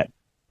crumbled yet.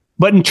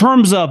 But in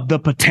terms of the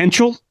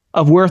potential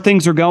of where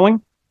things are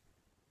going,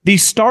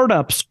 these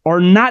startups are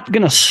not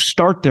going to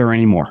start there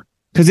anymore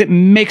because it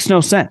makes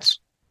no sense.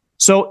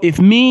 So if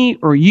me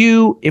or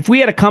you, if we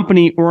had a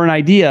company or an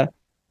idea,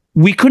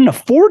 we couldn't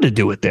afford to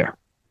do it there.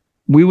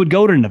 We would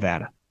go to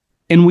Nevada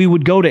and we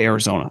would go to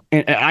Arizona.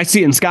 And I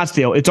see it in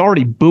Scottsdale. It's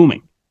already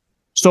booming.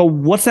 So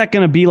what's that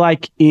going to be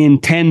like in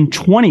 10,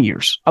 20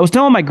 years? I was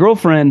telling my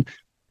girlfriend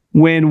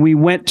when we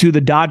went to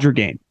the Dodger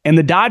game, and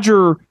the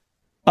Dodger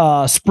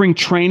spring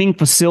training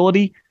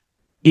facility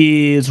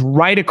is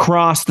right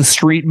across the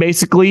street,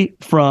 basically,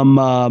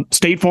 from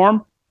State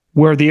Farm,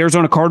 where the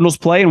Arizona Cardinals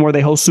play and where they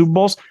host Super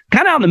Bowls,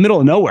 kind of out in the middle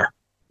of nowhere.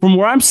 From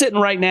where I'm sitting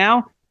right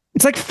now,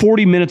 it's like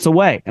 40 minutes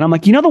away. And I'm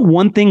like, the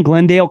one thing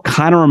Glendale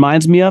kind of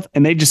reminds me of,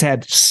 and they just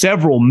had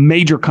several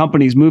major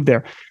companies move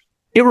there.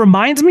 It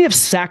reminds me of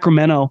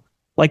Sacramento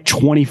like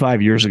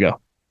 25 years ago.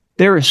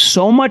 There is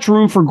so much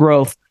room for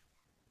growth.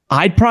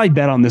 I'd probably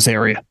bet on this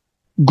area,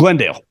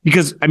 Glendale,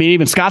 because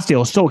even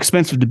Scottsdale is so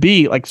expensive to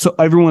be, like, so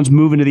everyone's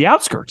moving to the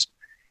outskirts.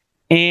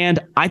 And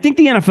I think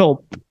the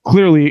NFL,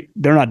 clearly,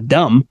 they're not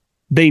dumb.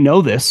 They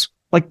know this.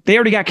 Like, they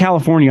already got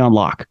California on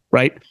lock,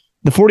 right?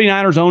 The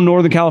 49ers own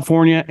Northern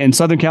California, and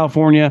Southern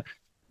California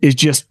is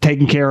just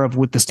taken care of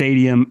with the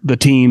stadium, the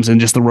teams, and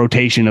just the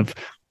rotation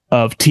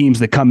of teams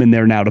that come in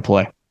there now to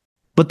play.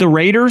 But the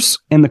Raiders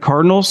and the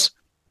Cardinals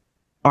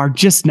are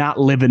just not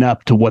living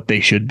up to what they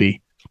should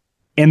be.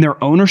 And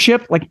their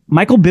ownership, like,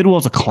 Michael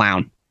Bidwell's a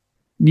clown.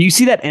 You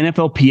see that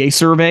NFLPA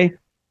survey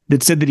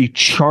that said that he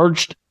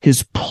charged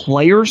his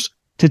players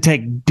to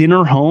take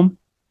dinner home?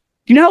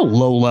 Do you know how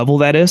low level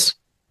that is?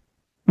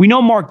 We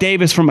know Mark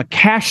Davis, from a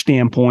cash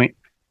standpoint,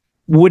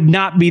 would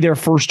not be their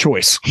first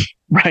choice,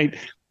 right?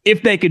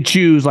 If they could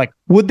choose, like,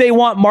 would they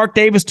want Mark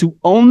Davis to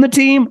own the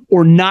team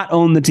or not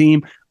own the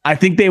team? I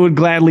think they would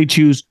gladly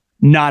choose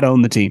not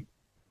own the team.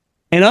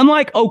 And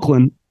unlike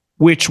Oakland,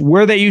 which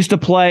where they used to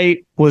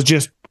play was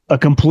just a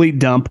complete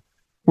dump,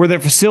 where their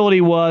facility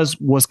was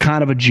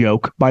kind of a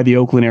joke by the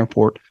Oakland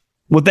airport,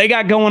 what they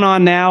got going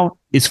on now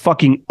is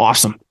fucking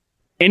awesome.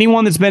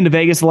 Anyone that's been to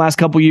Vegas the last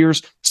couple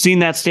years, seen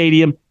that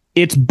stadium,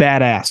 it's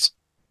badass.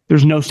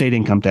 There's no state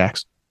income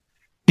tax.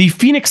 The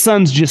Phoenix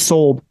Suns just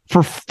sold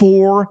for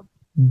 $4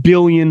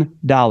 billion.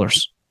 What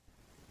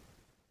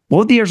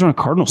would the Arizona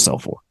Cardinals sell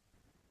for?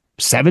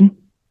 7?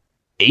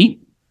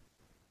 8?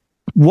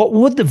 What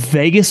would the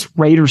Vegas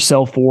Raiders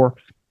sell for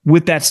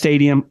with that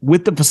stadium,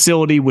 with the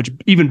facility, which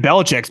even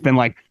Belichick's been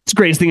like, it's the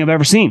greatest thing I've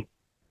ever seen?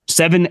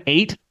 7,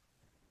 8?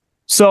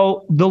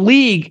 So the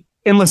league,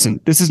 and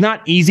listen, this is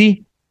not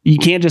easy. You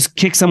can't just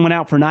kick someone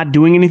out for not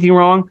doing anything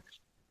wrong.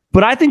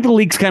 But I think the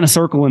league's kind of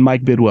circling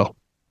Mike Bidwell.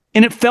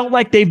 And it felt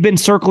like they've been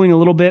circling a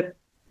little bit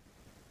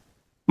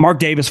Mark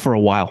Davis for a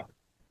while.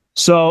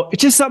 So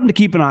it's just something to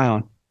keep an eye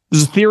on.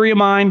 There's a theory of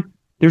mine.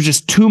 There's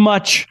just too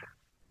much.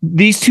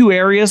 These two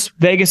areas,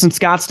 Vegas and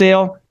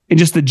Scottsdale, and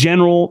just the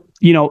general,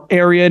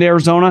 area in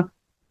Arizona,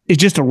 is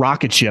just a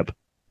rocket ship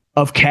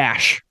of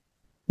cash.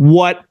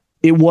 What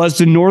it was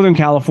to Northern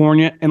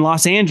California and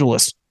Los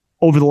Angeles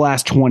over the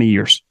last 20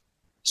 years.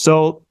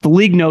 So the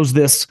league knows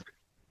this.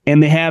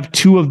 and they have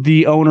two of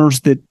the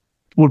owners that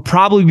would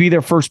probably be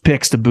their first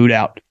picks to boot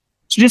out.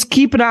 So just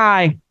keep an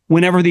eye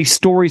whenever these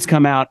stories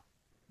come out.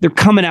 They're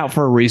coming out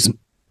for a reason.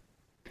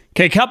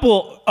 Okay, a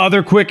couple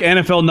other quick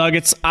NFL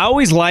nuggets. I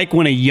always like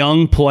when a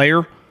young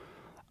player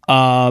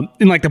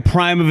in like the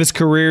prime of his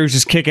career is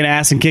just kicking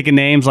ass and kicking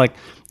names. Like,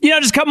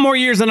 just a couple more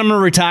years and I'm going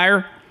to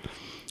retire.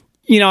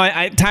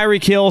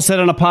 Tyreek Hill said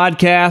on a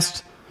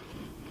podcast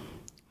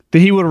that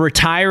he would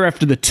retire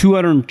after the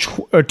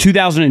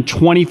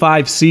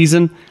 2025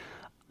 season.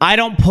 I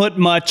don't put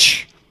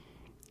much,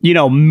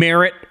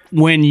 merit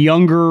when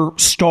younger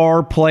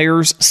star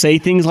players say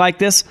things like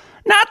this.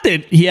 Not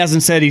that he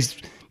hasn't said he's,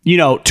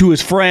 to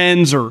his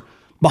friends or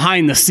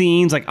behind the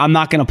scenes, like, I'm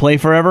not going to play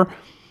forever.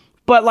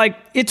 But, like,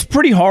 it's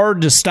pretty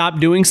hard to stop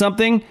doing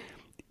something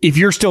if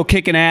you're still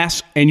kicking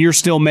ass and you're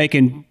still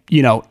making,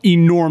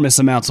 enormous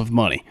amounts of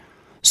money.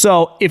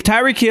 So if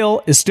Tyreek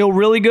Hill is still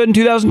really good in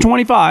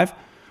 2025,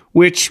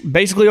 which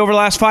basically over the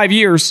last 5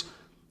 years,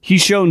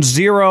 he's shown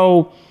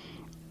zero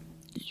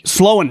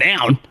slowing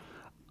down,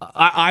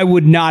 I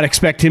would not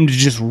expect him to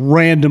just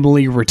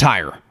randomly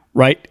retire,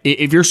 right?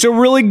 If you're still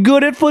really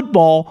good at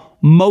football,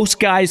 most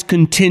guys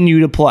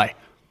continue to play.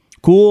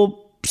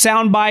 Cool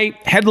soundbite,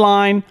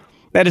 headline.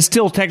 That is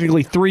still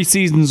technically 3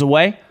 seasons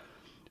away.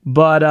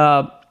 But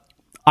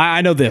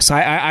I know this.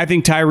 I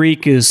think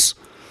Tyreek is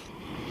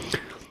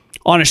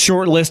on a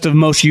short list of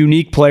most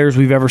unique players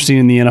we've ever seen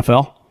in the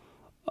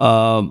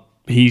NFL.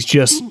 He's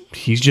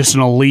just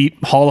an elite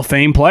Hall of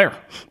Fame player.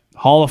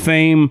 Hall of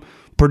Fame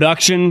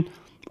production,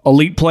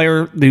 elite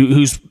player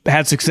who's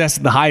had success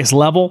at the highest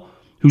level,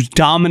 who's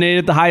dominated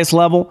at the highest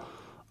level.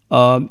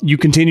 You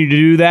continue to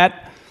do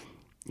that.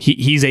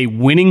 He's a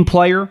winning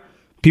player.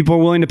 People are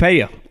willing to pay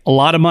you a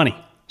lot of money.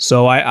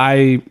 So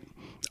I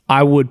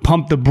would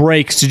pump the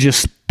brakes to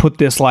just put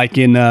this like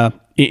in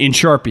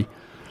Sharpie.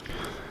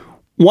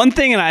 One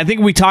thing, and I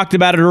think we talked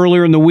about it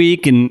earlier in the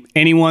week, and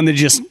anyone that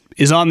just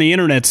is on the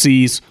internet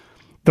sees,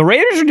 the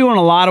Raiders are doing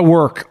a lot of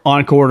work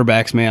on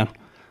quarterbacks, man.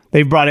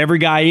 They've brought every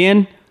guy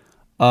in.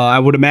 I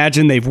would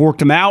imagine they've worked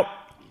them out.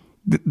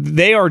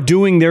 They are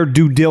doing their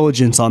due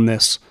diligence on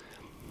this.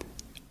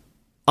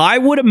 I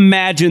would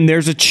imagine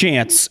there's a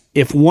chance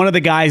if one of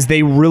the guys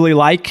they really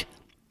like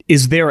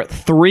is there at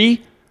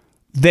 3,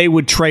 they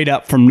would trade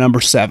up from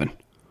number 7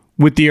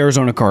 with the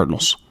Arizona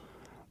Cardinals.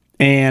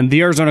 And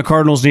the Arizona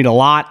Cardinals need a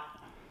lot.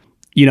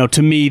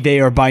 To me, they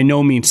are by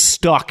no means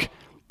stuck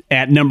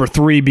at number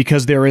 3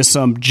 because there is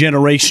some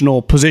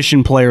generational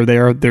position player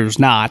there. There's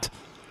not.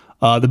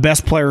 The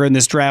best player in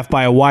this draft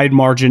by a wide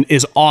margin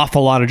is off a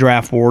lot of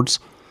draft boards.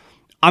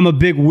 I'm a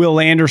big Will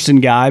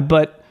Anderson guy,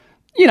 but,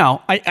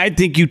 I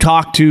think you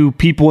talk to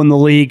people in the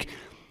league,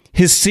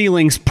 his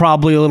ceiling's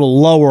probably a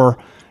little lower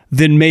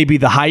than maybe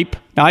the hype.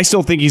 Now, I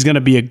still think he's going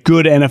to be a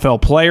good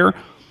NFL player,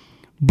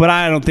 but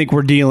I don't think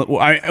we're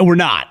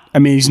not. I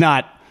mean, he's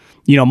not,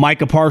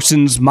 Micah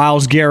Parsons,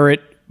 Myles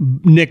Garrett,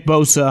 Nick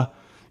Bosa.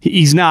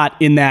 He's not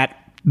in that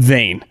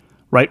vein,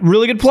 right?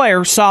 Really good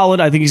player, solid.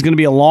 I think he's going to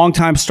be a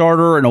long-time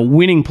starter and a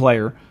winning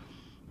player,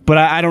 but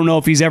I don't know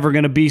if he's ever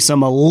going to be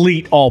some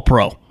elite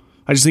all-pro.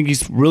 I just think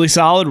he's really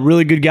solid,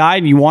 really good guy,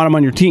 and you want him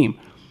on your team.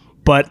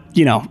 But,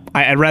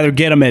 I'd rather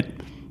get him at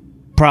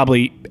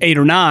probably 8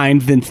 or 9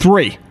 than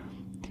 3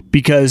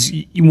 because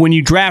when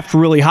you draft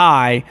really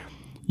high,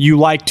 you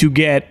like to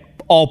get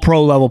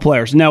all-pro level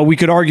players. Now, we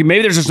could argue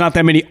maybe there's just not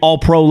that many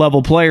all-pro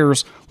level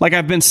players. Like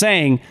I've been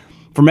saying,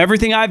 from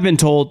everything I've been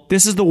told,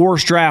 this is the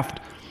worst draft.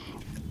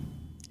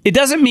 It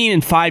doesn't mean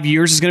in 5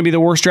 years it's going to be the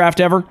worst draft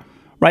ever,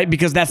 right?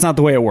 Because that's not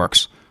the way it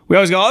works. We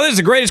always go, this is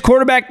the greatest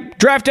quarterback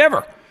draft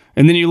ever.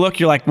 And then you look,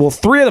 you're like, well,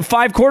 3 of the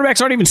 5 quarterbacks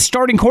aren't even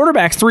starting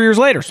quarterbacks 3 years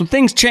later. So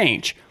things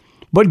change.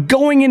 But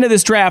going into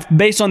this draft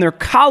based on their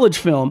college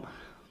film,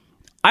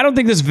 I don't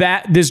think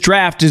this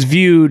draft is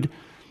viewed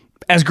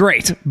as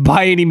great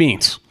by any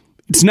means.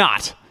 It's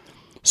not.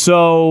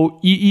 So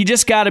you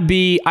just got to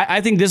be,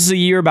 I think this is a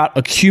year about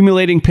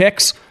accumulating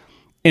picks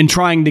and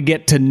trying to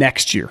get to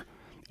next year.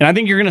 And I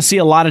think you're going to see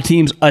a lot of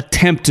teams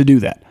attempt to do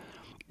that.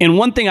 And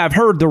one thing I've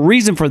heard, the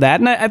reason for that,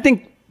 and I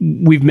think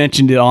we've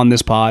mentioned it on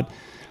this pod,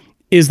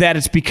 is that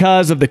it's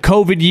because of the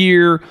COVID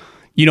year.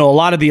 A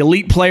lot of the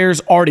elite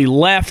players already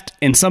left,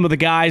 and some of the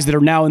guys that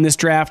are now in this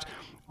draft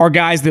are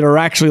guys that are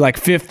actually like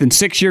 5th and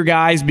 6th year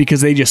guys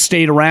because they just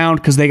stayed around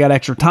because they got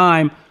extra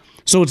time.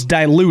 So it's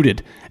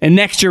diluted. And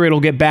next year it'll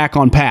get back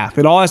on path.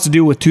 It all has to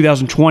do with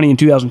 2020 and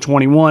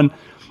 2021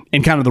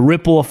 and kind of the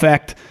ripple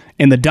effect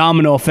and the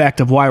domino effect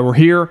of why we're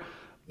here.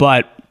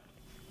 But,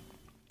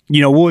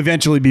 we'll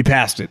eventually be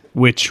past it,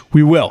 which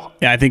we will,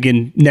 I think,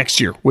 in next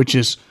year, which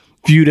is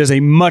viewed as a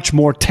much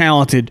more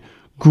talented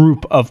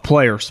group of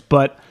players.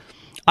 But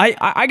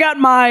I got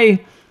my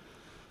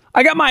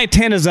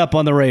antennas up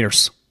on the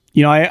Raiders.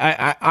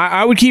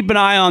 I would keep an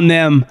eye on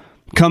them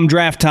come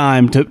draft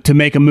time to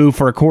make a move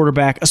for a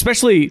quarterback,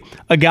 especially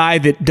a guy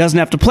that doesn't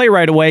have to play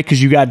right away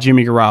because you got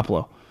Jimmy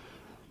Garoppolo.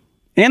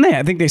 And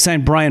I think they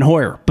signed Brian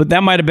Hoyer, but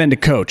that might have been to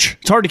coach.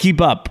 It's hard to keep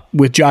up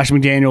with Josh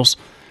McDaniels.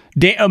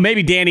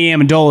 Maybe Danny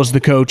Amendola is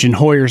the coach and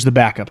Hoyer's the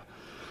backup.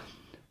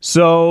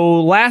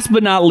 So last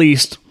but not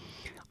least,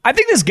 I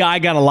think this guy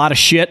got a lot of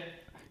shit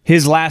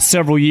his last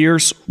several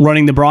years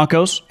running the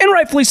Broncos, and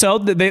rightfully so.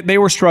 They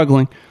were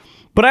struggling.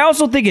 But I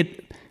also think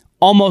it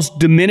almost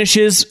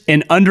diminishes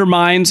and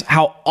undermines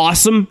how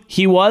awesome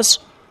he was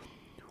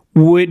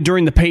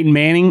during the Peyton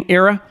Manning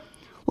era.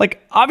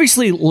 Like,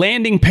 obviously,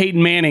 landing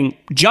Peyton Manning,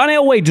 John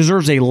Elway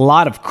deserves a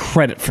lot of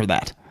credit for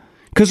that.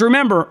 Because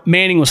remember,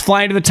 Manning was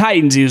flying to the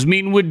Titans. He was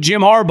meeting with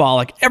Jim Harbaugh.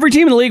 Like, every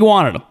team in the league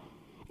wanted him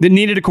that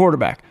needed a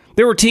quarterback.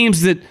 There were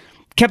teams that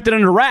kept it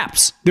under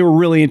wraps. They were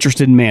really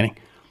interested in Manning.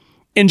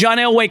 And John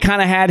Elway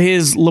kind of had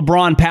his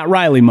LeBron, Pat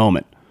Riley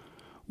moment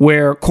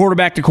where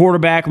quarterback to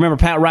quarterback, remember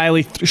Pat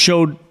Riley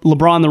showed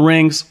LeBron the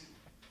rings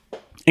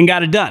and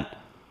got it done.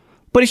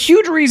 But a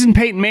huge reason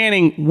Peyton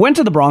Manning went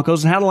to the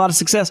Broncos and had a lot of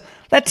success,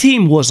 that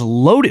team was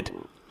loaded.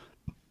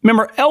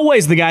 Remember,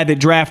 Elway's the guy that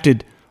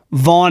drafted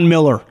Von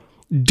Miller,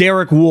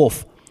 Derek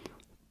Wolfe,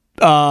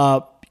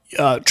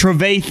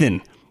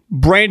 Trevathan,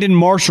 Brandon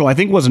Marshall, I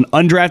think was an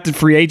undrafted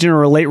free agent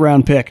or a late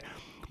round pick.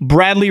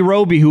 Bradley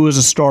Roby, who was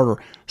a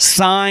starter,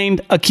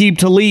 signed Aqib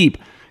Talib,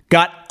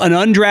 got an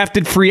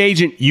undrafted free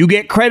agent. You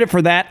get credit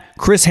for that.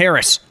 Chris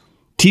Harris.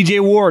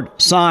 TJ Ward,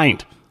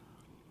 signed.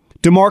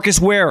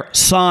 DeMarcus Ware,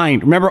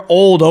 signed. Remember,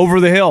 old,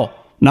 over the hill.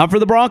 Not for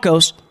the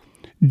Broncos.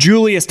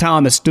 Julius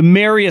Thomas,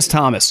 Demarius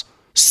Thomas,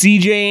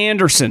 CJ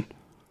Anderson.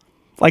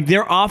 Like,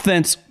 their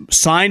offense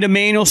signed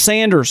Emmanuel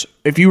Sanders,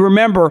 if you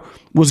remember,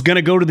 was going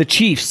to go to the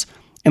Chiefs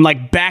and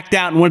backed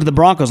out and went to the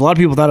Broncos. A lot of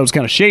people thought it was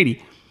kind of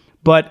shady.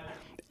 But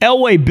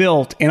Elway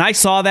built, and I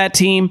saw that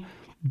team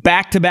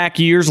back-to-back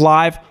years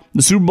live.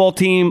 The Super Bowl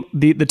team,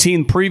 the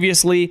team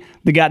previously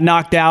that got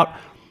knocked out,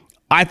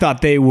 I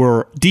thought they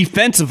were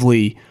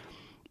defensively,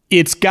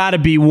 it's got to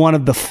be one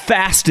of the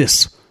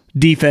fastest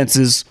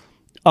defenses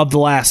of the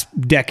last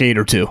decade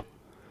or two.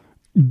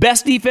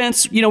 Best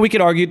defense, we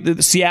could argue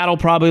that Seattle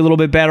probably a little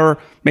bit better.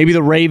 Maybe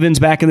the Ravens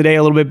back in the day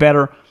a little bit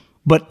better.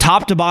 But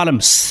top to bottom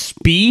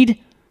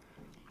speed,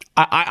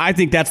 I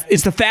think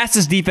it's the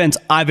fastest defense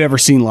I've ever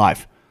seen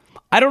live.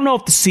 I don't know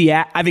if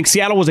I think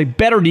Seattle was a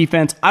better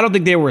defense. I don't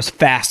think they were as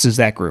fast as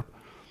that group.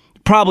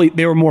 Probably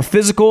they were more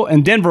physical,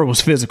 and Denver was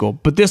physical.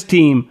 But this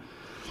team,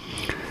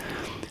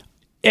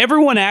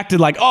 everyone acted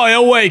like, oh,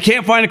 Elway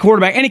can't find a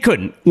quarterback. And he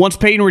couldn't. Once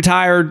Peyton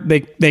retired,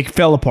 they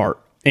fell apart.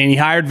 And he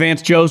hired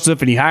Vance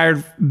Joseph, and he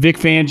hired Vic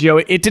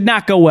Fangio. It did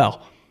not go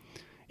well.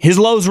 His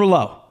lows were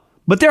low,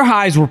 but their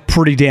highs were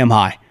pretty damn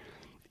high.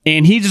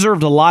 And he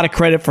deserved a lot of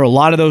credit for a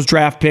lot of those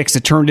draft picks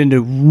that turned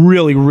into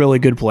really, really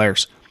good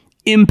players.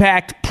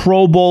 Impact,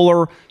 Pro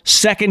Bowler,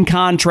 second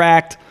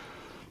contract.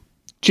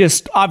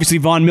 Just, obviously,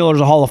 Von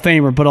Miller's a Hall of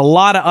Famer, but a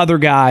lot of other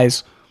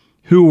guys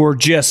who were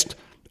just,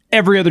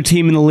 every other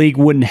team in the league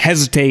wouldn't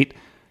hesitate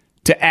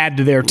to add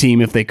to their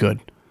team if they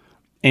could.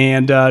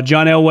 And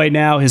John Elway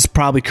now, his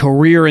probably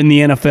career in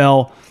the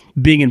NFL,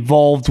 being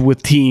involved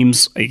with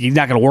teams, he's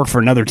not going to work for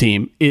another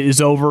team, it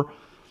is over.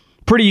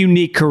 Pretty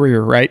unique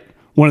career, right?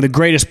 One of the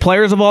greatest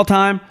players of all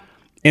time,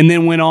 and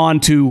then went on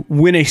to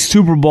win a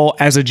Super Bowl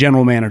as a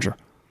general manager.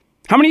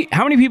 How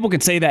many people can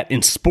say that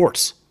in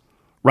sports,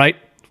 right?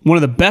 One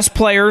of the best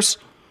players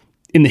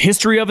in the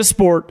history of a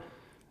sport,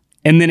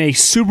 and then a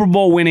Super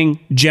Bowl winning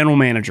general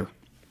manager.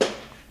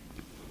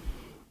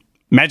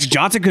 Magic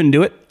Johnson couldn't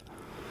do it.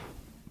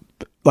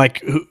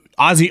 Like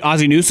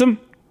Ozzie Newsome,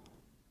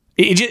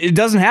 it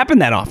doesn't happen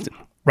that often,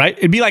 right?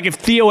 It'd be like if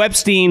Theo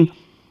Epstein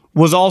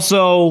was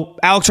also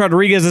Alex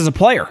Rodriguez as a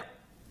player.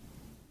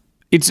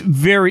 It's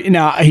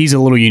now he's a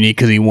little unique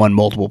because he won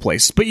multiple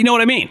places, but you know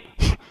what I mean.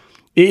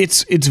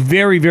 It's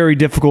very, very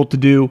difficult to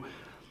do.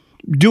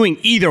 Doing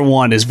either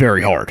one is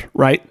very hard,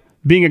 right?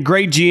 Being a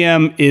great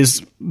GM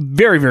is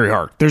very, very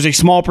hard. There's a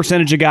small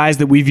percentage of guys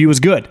that we view as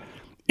good,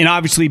 and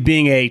obviously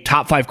being a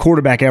top 5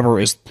 quarterback ever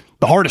is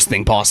the hardest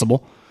thing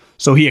possible.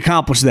 So he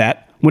accomplished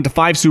that, went to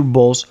 5 Super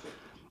Bowls.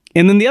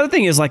 And then the other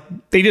thing is,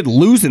 they did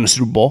lose in the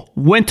Super Bowl,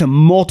 went to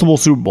multiple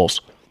Super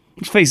Bowls.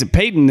 Let's face it,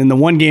 Peyton in the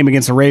one game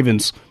against the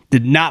Ravens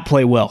did not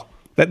play well.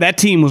 That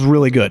team was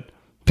really good.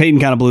 Peyton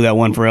kind of blew that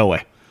one for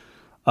Elway.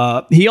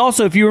 He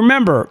also, if you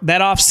remember, that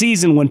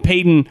offseason when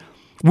Peyton,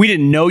 we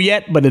didn't know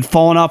yet, but had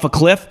fallen off a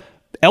cliff,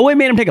 Elway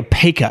made him take a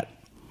pay cut.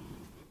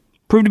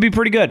 Proved to be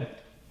pretty good.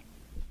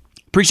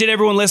 Appreciate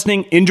everyone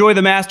listening. Enjoy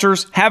the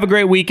Masters. Have a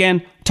great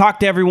weekend. Talk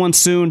to everyone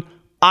soon.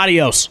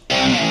 Adios.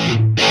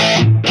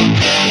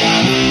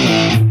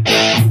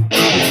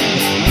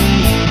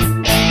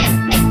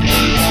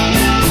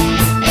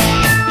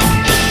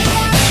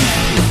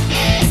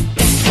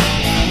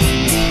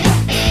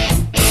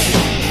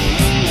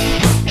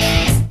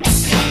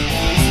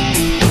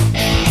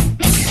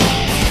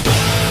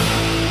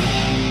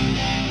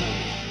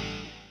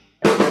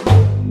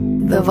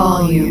 The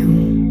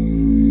volume.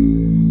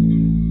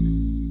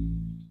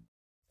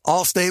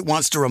 Allstate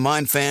wants to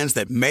remind fans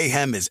that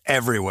mayhem is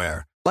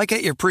everywhere, like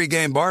at your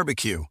pregame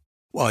barbecue.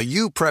 While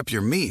you prep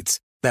your meats,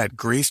 that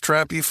grease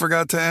trap you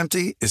forgot to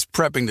empty is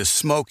prepping to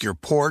smoke your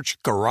porch,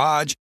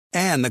 garage,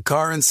 and the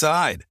car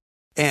inside.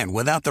 And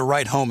without the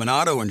right home and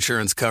auto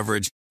insurance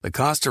coverage, the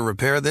cost to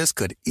repair this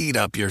could eat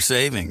up your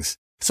savings.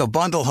 So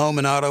bundle home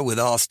and auto with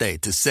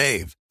Allstate to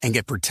save and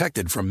get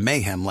protected from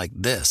mayhem like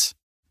this.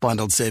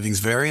 Bundled savings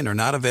vary and are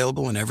not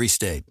available in every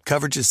state.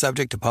 Coverage is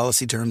subject to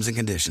policy terms and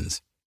conditions.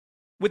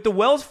 With the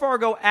Wells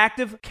Fargo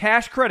Active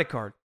Cash Credit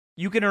Card,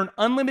 you can earn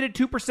unlimited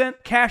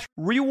 2% cash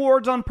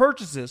rewards on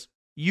purchases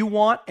you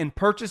want and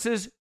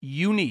purchases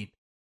you need.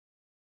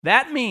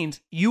 That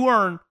means you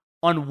earn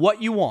on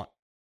what you want,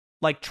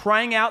 like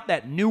trying out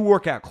that new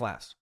workout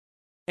class,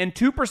 and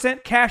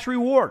 2% cash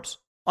rewards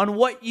on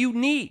what you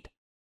need,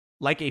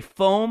 like a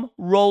foam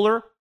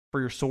roller for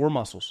your sore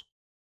muscles.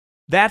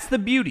 That's the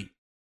beauty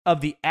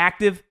of the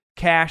Active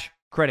Cash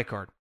Credit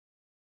Card.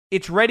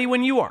 It's ready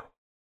when you are,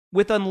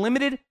 with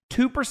unlimited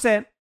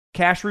 2%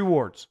 cash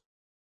rewards.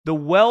 The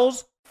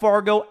Wells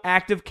Fargo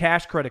Active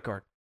Cash Credit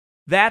Card.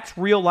 That's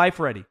real life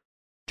ready.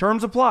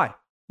 Terms apply.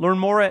 Learn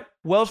more at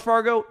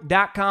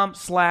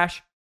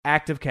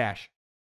wellsfargo.com/activecash.